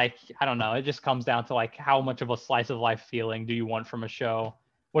 But like, I don't know, it just comes down to like how much of a slice of life feeling do you want from a show?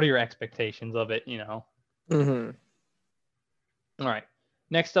 What are your expectations of it, Mm-hmm. All right.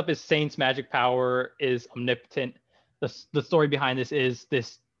 Next up is Saint's magic power is omnipotent. The story behind this is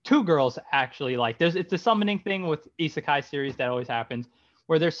this two girls actually like it's a summoning thing with isekai series that always happens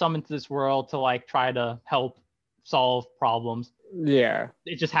where they're summoned to this world to like try to help solve problems. Yeah.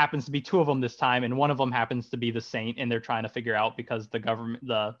 It just happens to be two of them this time, and one of them happens to be the Saint, and they're trying to figure out because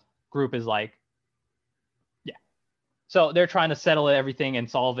the group is like, yeah. So they're trying to settle everything and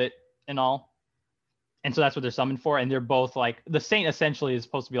solve it and all. And so that's what they're summoned for. And they're both like, the Saint essentially is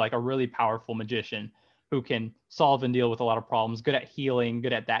supposed to be like a really powerful magician who can solve and deal with a lot of problems, good at healing,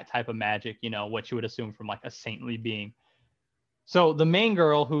 good at that type of magic, what you would assume from like a saintly being. So the main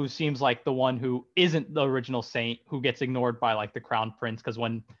girl, who seems like the one who isn't the original Saint, who gets ignored by like the crown prince, because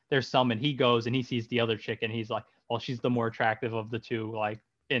when they're summoned, he goes and he sees the other chick and he's like, well, she's the more attractive of the two, like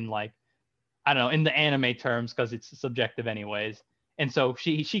in like, I don't know, in the anime terms, because it's subjective anyways. And so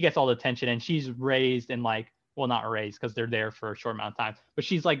she gets all the attention, and she's raised and like, well, not raised because they're there for a short amount of time, but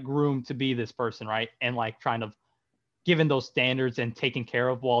she's like groomed to be this person, right? And like trying to given those standards and taken care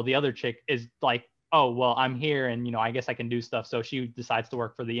of, while the other chick is like, oh, well, I'm here and I guess I can do stuff. So she decides to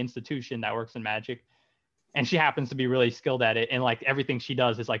work for the institution that works in magic, and she happens to be really skilled at it, and like everything she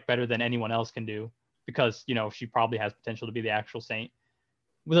does is like better than anyone else can do because she probably has potential to be the actual Saint.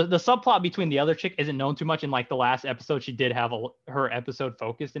 The subplot between the other chick isn't known too much. In like the last episode, she did have her episode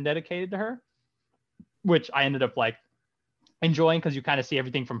focused and dedicated to her, which I ended up like enjoying because you kind of see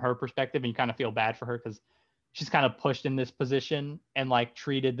everything from her perspective and you kind of feel bad for her because she's kind of pushed in this position and like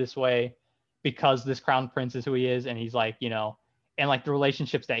treated this way because this crown prince is who he is, and he's like, and like the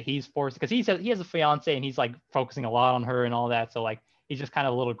relationships that he's forced, because he has a fiance and he's like focusing a lot on her and all that. So like he's just kind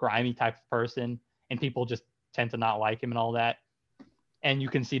of a little grimy type of person, and people just tend to not like him and all that. And you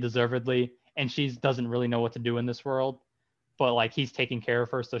can see deservedly, and she doesn't really know what to do in this world, but like he's taking care of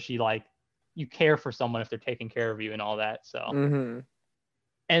her, so she like, you care for someone if they're taking care of you and all that. So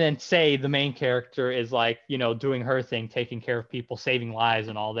and then say the main character is like, doing her thing, taking care of people, saving lives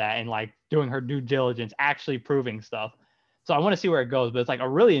and all that, and like doing her due diligence, actually proving stuff. So I want to see where it goes, but it's like a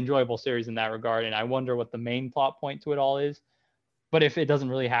really enjoyable series in that regard, and I wonder what the main plot point to it all is. But if it doesn't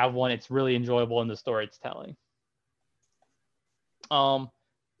really have one, it's really enjoyable in the story it's telling.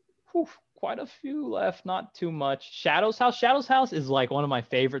 Quite a few left, not too much. Shadow's House is like one of my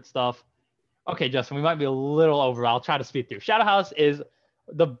favorite stuff. Okay, Justin, we might be a little over. I'll try to speed through. Shadow House is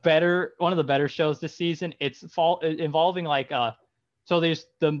one of the better shows this season. It's involving like so there's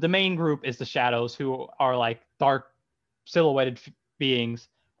the main group is the Shadows, who are like dark silhouetted beings,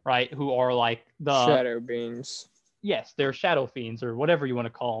 right? Who are like the shadow beings. Yes, they're shadow fiends or whatever you want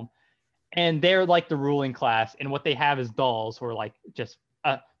to call them. And they're like the ruling class, and what they have is dolls who are like just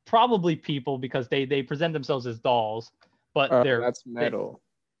probably people because they present themselves as dolls, but that's metal.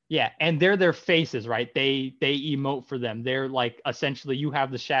 Yeah, and they're their faces, right? They emote for them. They're like essentially you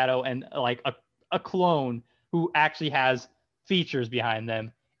have the shadow and like a clone who actually has features behind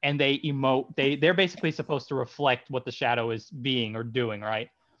them, and they emote. They're basically supposed to reflect what the shadow is being or doing, right?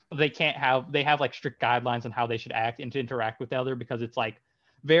 But they have like strict guidelines on how they should act and to interact with the other, because it's like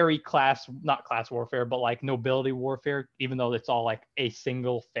very not class warfare, but like nobility warfare, even though it's all like a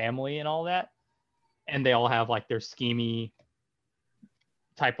single family and all that. And they all have like their schemy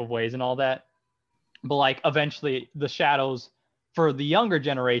type of ways and all that. But like eventually the shadows, for the younger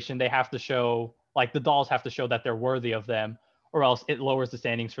generation, they have to show, like the dolls have to show that they're worthy of them, or else it lowers the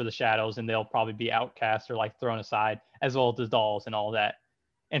standings for the shadows and they'll probably be outcast or like thrown aside, as well as the dolls and all that.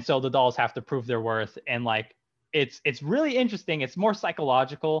 And so the dolls have to prove their worth, and like it's really interesting. It's more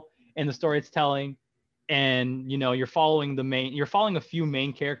psychological in the story it's telling, and you're following a few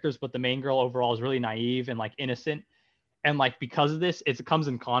main characters, but the main girl overall is really naive and like innocent, and like because of this, it comes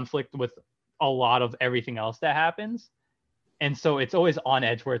in conflict with a lot of everything else that happens, and so it's always on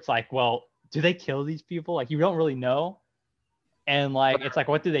edge where it's like, well, do they kill these people? Like you don't really know, and like it's like,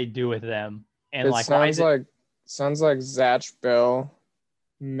 what do they do with them? And it like sounds like Zach Bell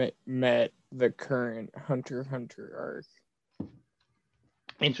met the current Hunter x Hunter arc.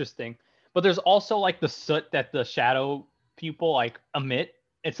 Interesting. But there's also like the soot that the shadow people like emit.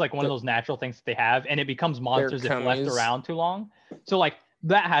 It's like one of those natural things that they have, and it becomes monsters if left around too long. So like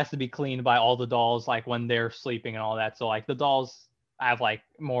that has to be cleaned by all the dolls, like when they're sleeping and all that. So like the dolls have like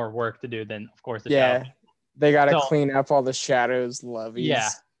more work to do than, of course, the shadow. They got to So clean up all the shadows yeah,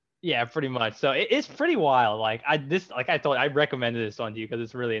 lovies. yeah, pretty much. So it's pretty wild. Like I recommended this one to you because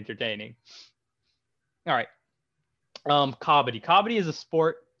it's really entertaining. All right. Kabaddi. Kabaddi is a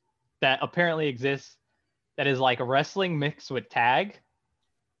sport that apparently exists that is like wrestling mixed with tag.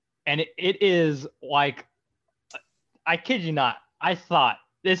 And it is like, I kid you not, I thought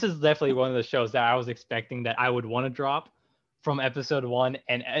this is definitely one of the shows that I was expecting that I would want to drop from episode one.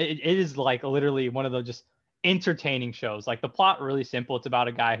 And it is like literally one of the just entertaining shows. Like the plot really simple. It's about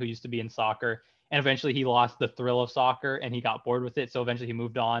a guy who used to be in soccer and eventually he lost the thrill of soccer and he got bored with it. So eventually he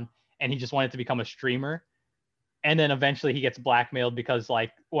moved on and he just wanted to become a streamer. And then eventually he gets blackmailed because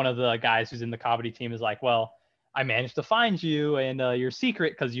like one of the guys who's in the Kabaddi team is like, well, I managed to find you and you're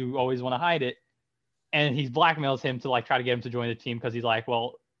secret because you always want to hide it. And he blackmails him to like try to get him to join the team because he's like,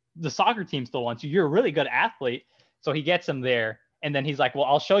 well, the soccer team still wants you. You're a really good athlete. So he gets him there. And then he's like, well,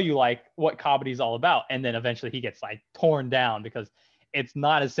 I'll show you like what Kabaddi is all about. And then eventually he gets like torn down because it's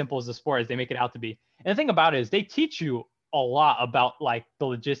not as simple as the sport as they make it out to be. And the thing about it is they teach you a lot about like the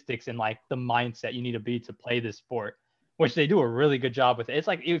logistics and like the mindset you need to be to play this sport, which they do a really good job with it. It's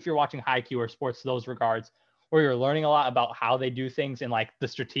like if you're watching Haikyuu or sports to those regards, where you're learning a lot about how they do things and like the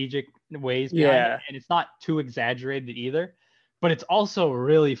strategic ways behind it. Yeah. And it's not too exaggerated either, but it's also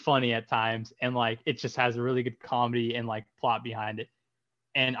really funny at times. And like, it just has a really good comedy and like plot behind it.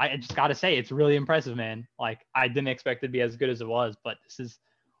 And I just got to say, it's really impressive, man. Like I didn't expect it to be as good as it was, but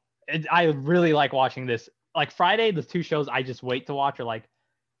I really like watching this. Like Friday, the two shows I just wait to watch are like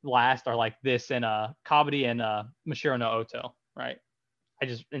last are like this and Kabaddi and Mashiro no Oto, right? I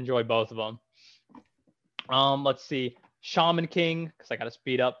just enjoy both of them. Let's see, Shaman King, because I got to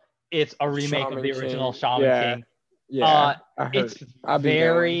speed up. It's a remake Shaman of the original King. Shaman Yeah. King. Yeah. I heard. It's I'll be going.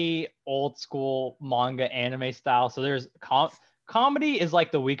 very old school manga anime style. So there's comedy is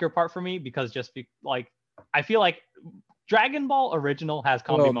like the weaker part for me because like I feel like Dragon Ball original has A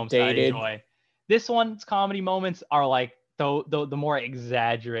comedy little moments that I dated. enjoy. This one's comedy moments are like the more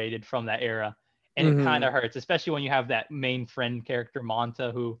exaggerated from that era, and it kind Mm-hmm. of hurts, especially when you have that main friend character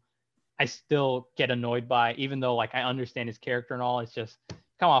Manta, who I still get annoyed by, even though like I understand his character and all. It's just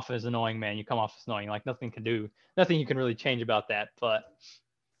come off as annoying, man. You come off as annoying. Like nothing you can really change about that. But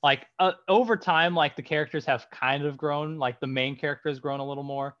like over time, like the characters have kind of grown. Like the main character has grown a little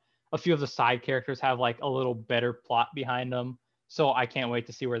more. A few of the side characters have like a little better plot behind them. So I can't wait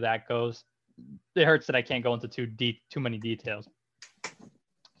to see where that goes. It hurts that I can't go into too many details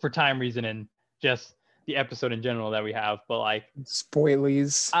for time reason and just the episode in general that we have. But like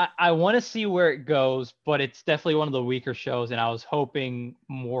Spoilies. I want to see where it goes, but it's definitely one of the weaker shows, and I was hoping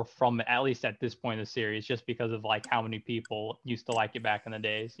more from it, at least at this point in the series, just because of like how many people used to like it back in the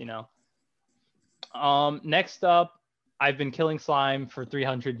days, you know. Next up, I've been killing slime for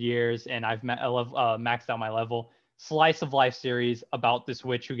 300 years, and I've maxed out my level. Slice of life series about this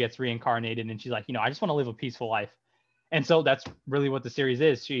witch who gets reincarnated, and she's like, I just want to live a peaceful life, and so that's really what the series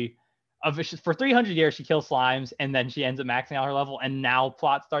is. For 300 years she kills slimes and then she ends up maxing out her level and now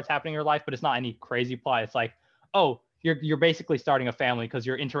plot starts happening in her life, but it's not any crazy plot. It's like, oh, you're basically starting a family because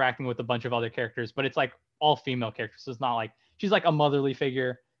you're interacting with a bunch of other characters, but it's like all female characters, so it's not like she's like a motherly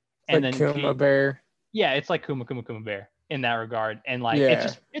figure. And Like then Kuma Bear. yeah, it's like Kuma Bear in that regard. And like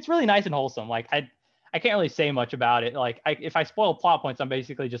Yeah. it's really nice and wholesome. Like I can't really say much about it. Like if I spoil plot points, I'm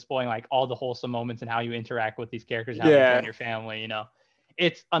basically just spoiling like all the wholesome moments and how you interact with these characters and how they join Yeah. your family,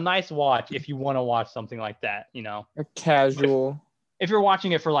 It's a nice watch if you want to watch something like that, A casual. If you're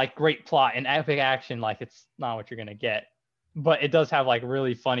watching it for like great plot and epic action, like it's not what you're gonna get. But it does have like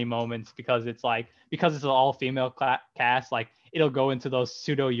really funny moments because it's an all female cast. Like it'll go into those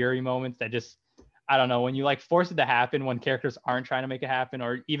pseudo Yuri moments that just, I don't know, when you like force it to happen when characters aren't trying to make it happen,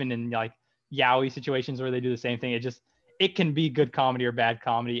 or even in like yaoi situations where they do the same thing. It can be good comedy or bad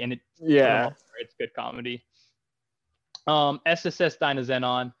comedy, and for the most part, it's good comedy. SSS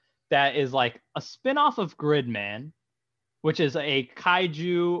Dynazenon, that is like a spin-off of Gridman, which is a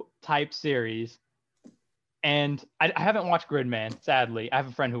kaiju type series. And I haven't watched Gridman, sadly. I have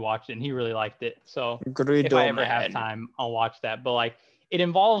a friend who watched it and he really liked it. So if I ever have time, I'll watch that. But like it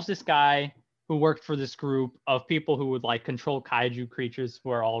involves this guy who worked for this group of people who would like control kaiju creatures,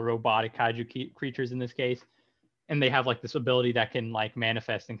 who are all robotic kaiju creatures in this case. And they have like this ability that can like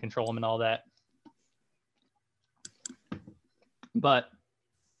manifest and control them and all that. But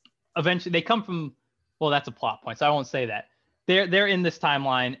eventually they come from, well, that's a plot point, so I won't say that. They're in this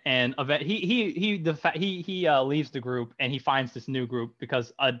timeline, and he leaves the group and he finds this new group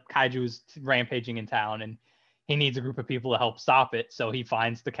because a kaiju is rampaging in town and he needs a group of people to help stop it. So he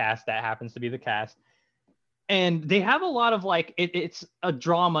finds the cast that happens to be the cast. And they have a lot of like it's a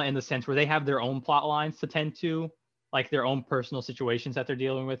drama in the sense where they have their own plot lines to tend to, like their own personal situations that they're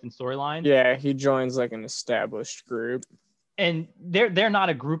dealing with in storylines. Yeah, he joins like an established group. And they're not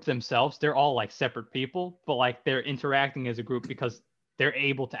a group themselves. They're all like separate people, but like they're interacting as a group because they're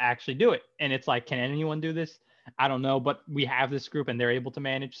able to actually do it. And it's like, can anyone do this? I don't know, but we have this group and they're able to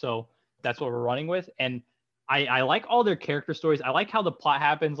manage. So that's what we're running with. And I like all their character stories. I like how the plot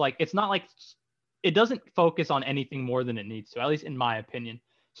happens. Like it's not like it doesn't focus on anything more than it needs to, at least in my opinion.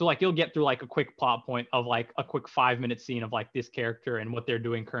 So like you'll get through like a quick plot point of like a quick 5-minute scene of like this character and what they're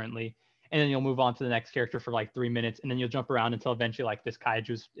doing currently, and then you'll move on to the next character for like 3 minutes, and then you'll jump around until eventually like this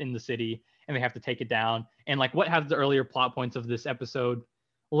kaiju's in the city and they have to take it down. And like what have the earlier plot points of this episode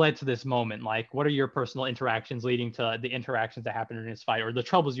led to this moment? Like what are your personal interactions leading to the interactions that happen in this fight, or the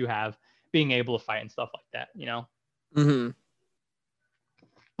troubles you have being able to fight and stuff like that, you know? Mm-hmm.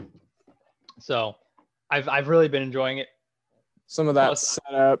 So I've really been enjoying it. Some of that Plus,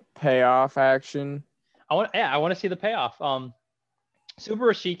 setup, payoff action. I want to see the payoff. Super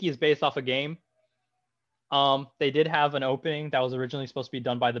Ashiki is based off a game. They did have an opening that was originally supposed to be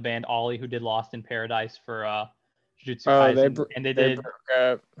done by the band Ollie, who did Lost in Paradise for Jujutsu Kaisen, and they did. Broke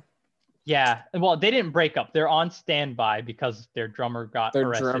up. Yeah, well, they didn't break up. They're on standby because their drummer got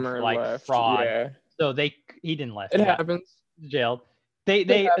arrested for like left. fraud. Yeah. So he didn't left. It happens. Jailed.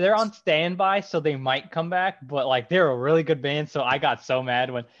 They're on standby, so they might come back, but like they're a really good band. So I got so mad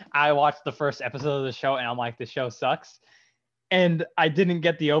when I watched the first episode of the show and I'm like, this show sucks. And I didn't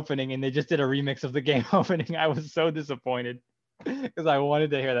get the opening, and they just did a remix of the game opening. I was so disappointed because I wanted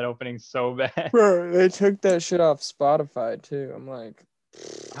to hear that opening so bad. Bro, they took that shit off Spotify too. I'm like,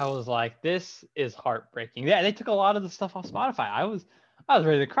 I was like, this is heartbreaking. Yeah, they took a lot of the stuff off Spotify. I was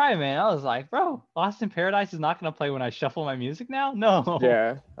ready to cry, man. I was like, bro, Lost in Paradise is not going to play when I shuffle my music now? No.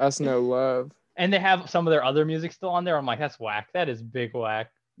 yeah, that's no love. And they have some of their other music still on there. I'm like, that's whack. That is big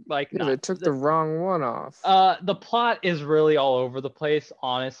whack. Like, yeah, they took the wrong one off. The plot is really all over the place,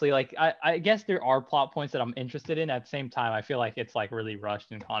 honestly. Like, I guess there are plot points that I'm interested in. At the same time, I feel like it's like really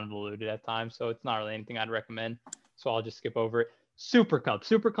rushed and convoluted at times. So it's not really anything I'd recommend. So I'll just skip over it. Super Cub.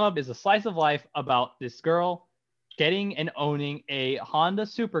 Super Cub is a slice of life about this girl getting and owning a Honda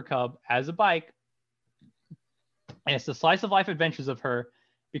Super Cub as a bike. And it's the slice of life adventures of her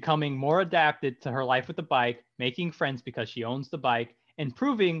becoming more adapted to her life with the bike, making friends because she owns the bike, and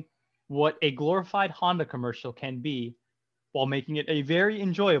proving what a glorified Honda commercial can be while making it a very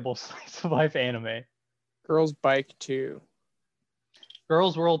enjoyable slice of life anime. Girls Bike 2.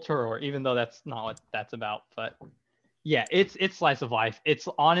 Girls World Tour, even though that's not what that's about. But yeah, it's slice of life. It's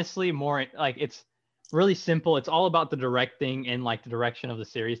honestly more like it's really simple. It's all about the directing and like the direction of the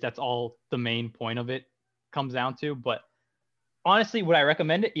series. That's all the main point of it comes down to. But honestly, would I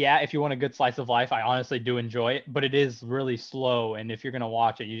recommend it? Yeah, if you want a good slice of life, I honestly do enjoy it, but it is really slow. And if you're going to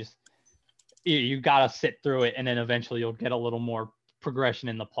watch it, you got to sit through it. And then eventually you'll get a little more progression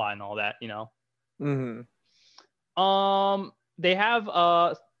in the plot and all that, you know? Mm-hmm. They have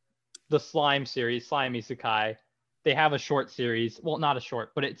the Slime series, Slime Isekai. They have a short series. Well, not a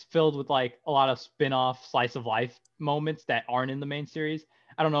short, but it's filled with like a lot of spin-off slice of life moments that aren't in the main series.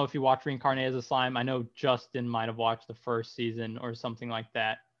 I don't know if you watch Reincarnate as a Slime. I know Justin might have watched the first season or something like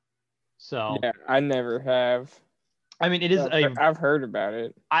that. So yeah, I never have. I mean, it is I've heard about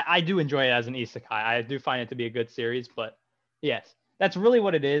it. I do enjoy it as an isekai. I do find it to be a good series, but yes, that's really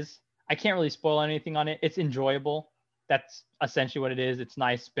what it is. I can't really spoil anything on it. It's enjoyable. That's essentially what it is. It's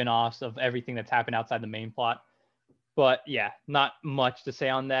nice spin-offs of everything that's happened outside the main plot. But yeah, not much to say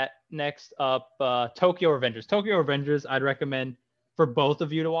on that. Next up, Tokyo Revengers. Tokyo Revengers, I'd recommend for both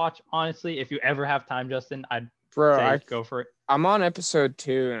of you to watch. Honestly, if you ever have time, Justin, I'd say go for it. I'm on episode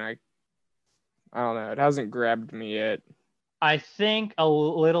 2, and I don't know. It hasn't grabbed me yet. I think a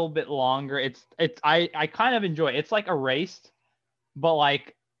little bit longer. I kind of enjoy it. It's like Erased, but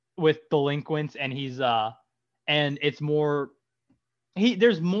like with delinquents, and and it's more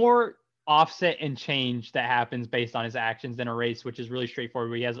there's more offset and change that happens based on his actions than Erased, which is really straightforward,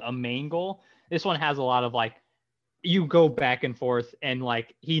 where he has a main goal. This one has a lot of like you go back and forth, and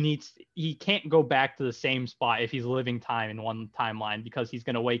like he can't go back to the same spot if he's living time in one timeline, because he's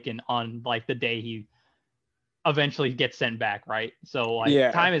going to awaken on like the day he eventually gets sent back, right? So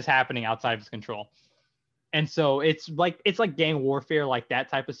like time is happening outside of his control. And so it's like gang warfare, like that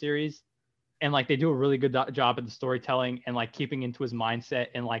type of series. And like they do a really good job at the storytelling and like keeping into his mindset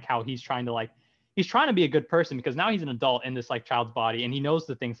and like how he's trying to be a good person, because now he's an adult in this like child's body, and he knows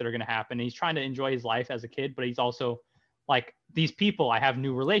the things that are going to happen, and he's trying to enjoy his life as a kid, but he's also like, these people, I have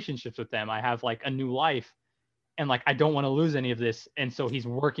new relationships with them, I have like a new life, and like I don't want to lose any of this, and so he's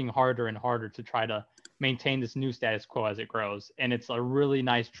working harder and harder to try to maintain this new status quo as it grows. And it's a really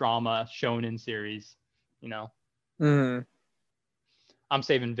nice drama shonen series, you know. Mm-hmm. I'm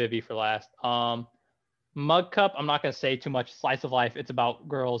saving Vivi for last. Mug Cup, I'm not gonna say too much. Slice of life. It's about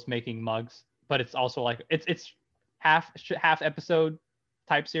girls making mugs, but it's also like it's half episode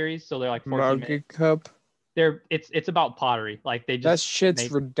type series, so they're like 14 Mug minutes. cup. It's about pottery. Like they That just shit's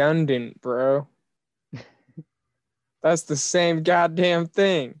make. redundant, bro. That's the same goddamn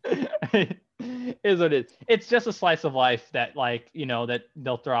thing. Is what it is. It's just a slice of life that like that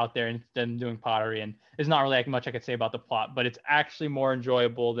they'll throw out there and them doing pottery, and there's not really like much I could say about the plot, but it's actually more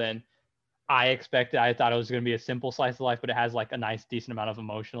enjoyable than I expected. I thought it was going to be a simple slice of life, but it has like a nice decent amount of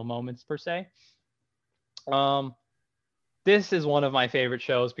emotional moments per se. This is one of my favorite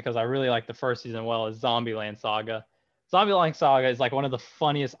shows because I really like the first season well as Zombieland Saga. Zombieland Saga is like one of the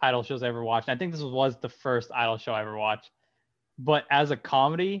funniest idol shows I ever watched. And I think this was the first idol show I ever watched. But as a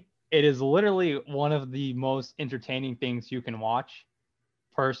comedy, it is literally one of the most entertaining things you can watch.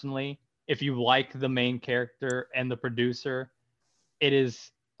 Personally, if you like the main character and the producer, it is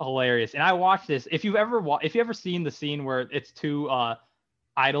hilarious. And I watched this. If you've ever seen the scene where it's two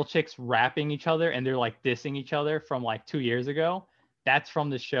idol chicks rapping each other and they're like dissing each other from like 2 years ago, that's from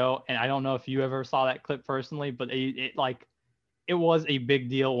the show. And I don't know if you ever saw that clip personally, but it was a big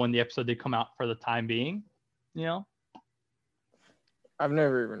deal when the episode did come out for the time being, you know. I've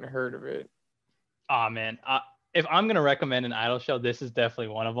never even heard of it. Oh man, if I'm gonna recommend an idol show, this is definitely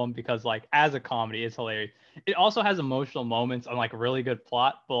one of them because like as a comedy, it's hilarious. It also has emotional moments and like a really good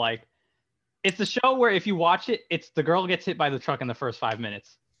plot, but like it's the show where if you watch it, it's the girl gets hit by the truck in the first 5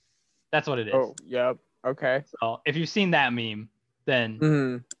 minutes. That's what it is. Oh, yep. Okay. So if you've seen that meme,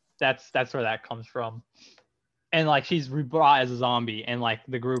 then that's where that comes from. And like she's rebrought as a zombie, and like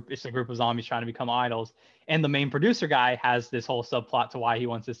it's a group of zombies trying to become idols. And the main producer guy has this whole subplot to why he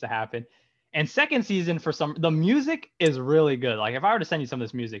wants this to happen. And second season, the music is really good. Like if I were to send you some of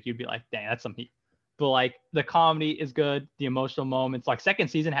this music, you'd be like, dang, that's some heat. But like the comedy is good, the emotional moments. Like second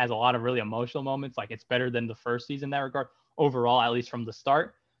season has a lot of really emotional moments. Like it's better than the first season in that regard overall, at least from the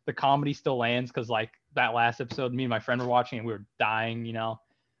start. The comedy still lands because like that last episode, me and my friend were watching and we were dying, you know.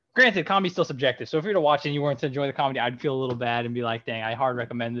 Granted, comedy's still subjective. So if you were to watch it and you weren't to enjoy the comedy, I'd feel a little bad and be like, dang, I hard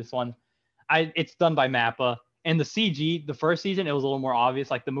recommend this one. It's done by Mappa. And the CG, the first season, it was a little more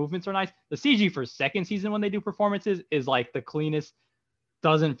obvious. Like the movements are nice. The CG for second season when they do performances is like the cleanest.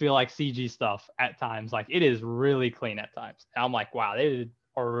 Doesn't feel like CG stuff at times. Like it is really clean at times. And I'm like, wow, they did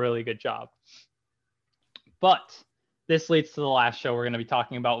a really good job. But this leads to the last show we're going to be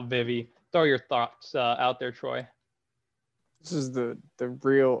talking about, Vivi. Throw your thoughts out there, Troy. This is the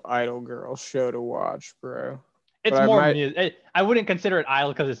real idol girl show to watch, bro. It's more music. I wouldn't consider it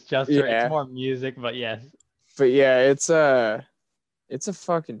idol because it's just her. It's more music, but yes. But yeah, it's a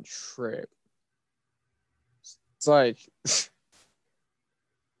fucking trip. It's like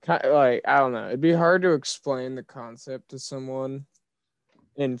kind of like I don't know. It'd be hard to explain the concept to someone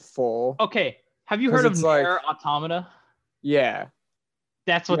in full. Okay, have you heard of Nier Automata? Yeah.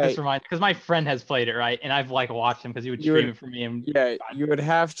 That's what this reminds me, because my friend has played it, right? And I've like watched him because he would stream it for me. And you would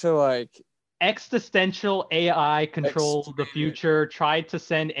have to like existential AI control the future, tried to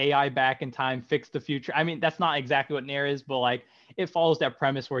send AI back in time, fix the future. I mean, that's not exactly what Nier is, but like it follows that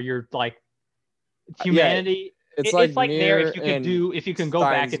premise where you're like humanity. It's like Nier if you can go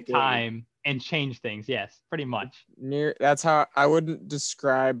back in time and change things. Yes, pretty much. Nier. That's how I wouldn't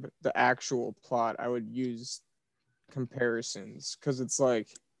describe the actual plot. I would use comparisons because it's like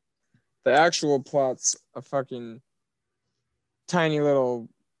the actual plot's a fucking tiny little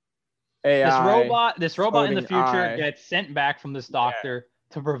AI. This robot in the future gets sent back from this doctor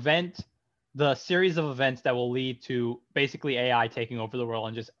to prevent the series of events that will lead to basically AI taking over the world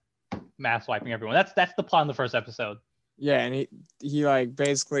and just mass wiping everyone. That's the plot in the first episode. Yeah, and he like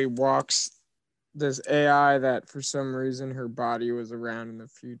basically walks this AI that for some reason her body was around in the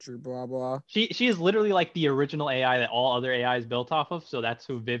future, blah blah. She is literally like the original AI that all other AI is built off of, so that's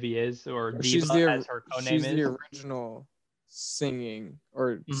who Vivi is, or Diva as her codename is. She's the original singing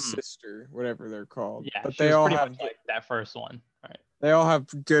or sister, whatever they're called. Yeah, but they all have like that first one. Right. They all have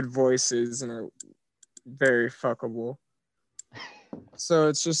good voices and are very fuckable. So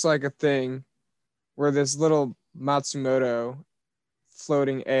it's just like a thing where this little Matsumoto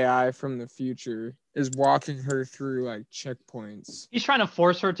floating AI from the future is walking her through like checkpoints. He's trying to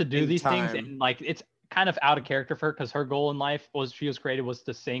force her to do these things, and like it's kind of out of character for her because her goal in life she was created was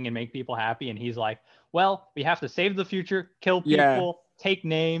to sing and make people happy, and he's like, well, we have to save the future, kill people, take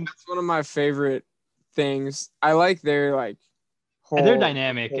names. That's one of my favorite things. I like their like whole their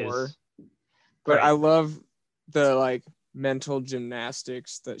dynamic is but I love the like mental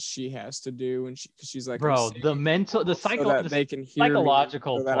gymnastics that she has to do when she's like, bro, the so that they can hear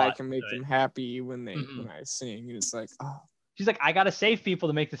psychological me, so that I plot can make them happy when Mhm. I sing. And it's like, oh, she's like, I gotta save people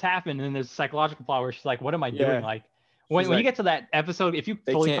to make this happen. And then there's a psychological plot where she's like, what am I doing? yeah. Like She's when you like, get to that episode, if you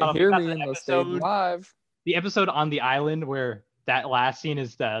they fully can't caught up, hear got me the unless they're episode, live. the episode on the island where that last scene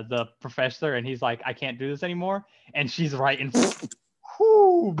is the professor and he's like, I can't do this anymore. And she's right in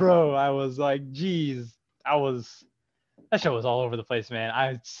whoo, bro. I was like, geez, that show was all over the place, man.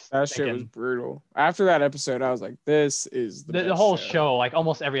 That shit was brutal. After that episode, I was like, this is the whole show, like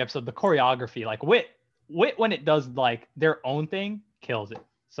almost every episode, the choreography, like Wit when it does like their own thing, kills it.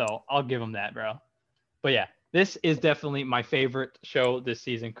 So I'll give them that, bro. But yeah, this is definitely my favorite show this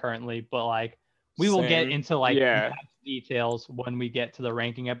season currently. But like, we will get into like details when we get to the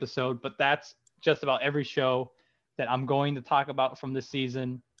ranking episode. But that's just about every show that I'm going to talk about from this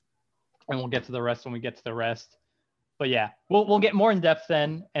season, and we'll get to the rest when we get to the rest. But yeah, we'll get more in depth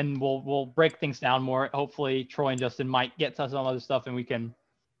then, and we'll break things down more. Hopefully, Troy and Justin might get to some other stuff, and we can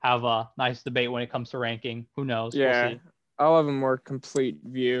have a nice debate when it comes to ranking. Who knows? Yeah, we'll see. I'll have a more complete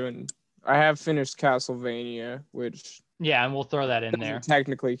view, and I have finished Castlevania, which and we'll throw that in there.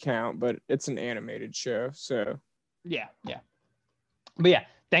 Technically count, but it's an animated show, so yeah. But yeah,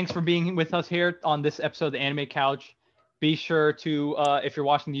 thanks for being with us here on this episode of the Anime Couch. Be sure to, if you're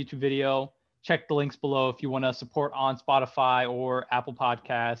watching the YouTube video, check the links below if you want to support on Spotify or Apple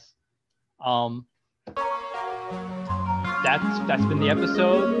Podcasts. That's been the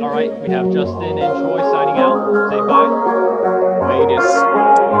episode. All right, we have Justin and Troy signing out. Say bye. latest.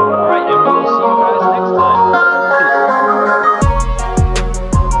 All right, and we will see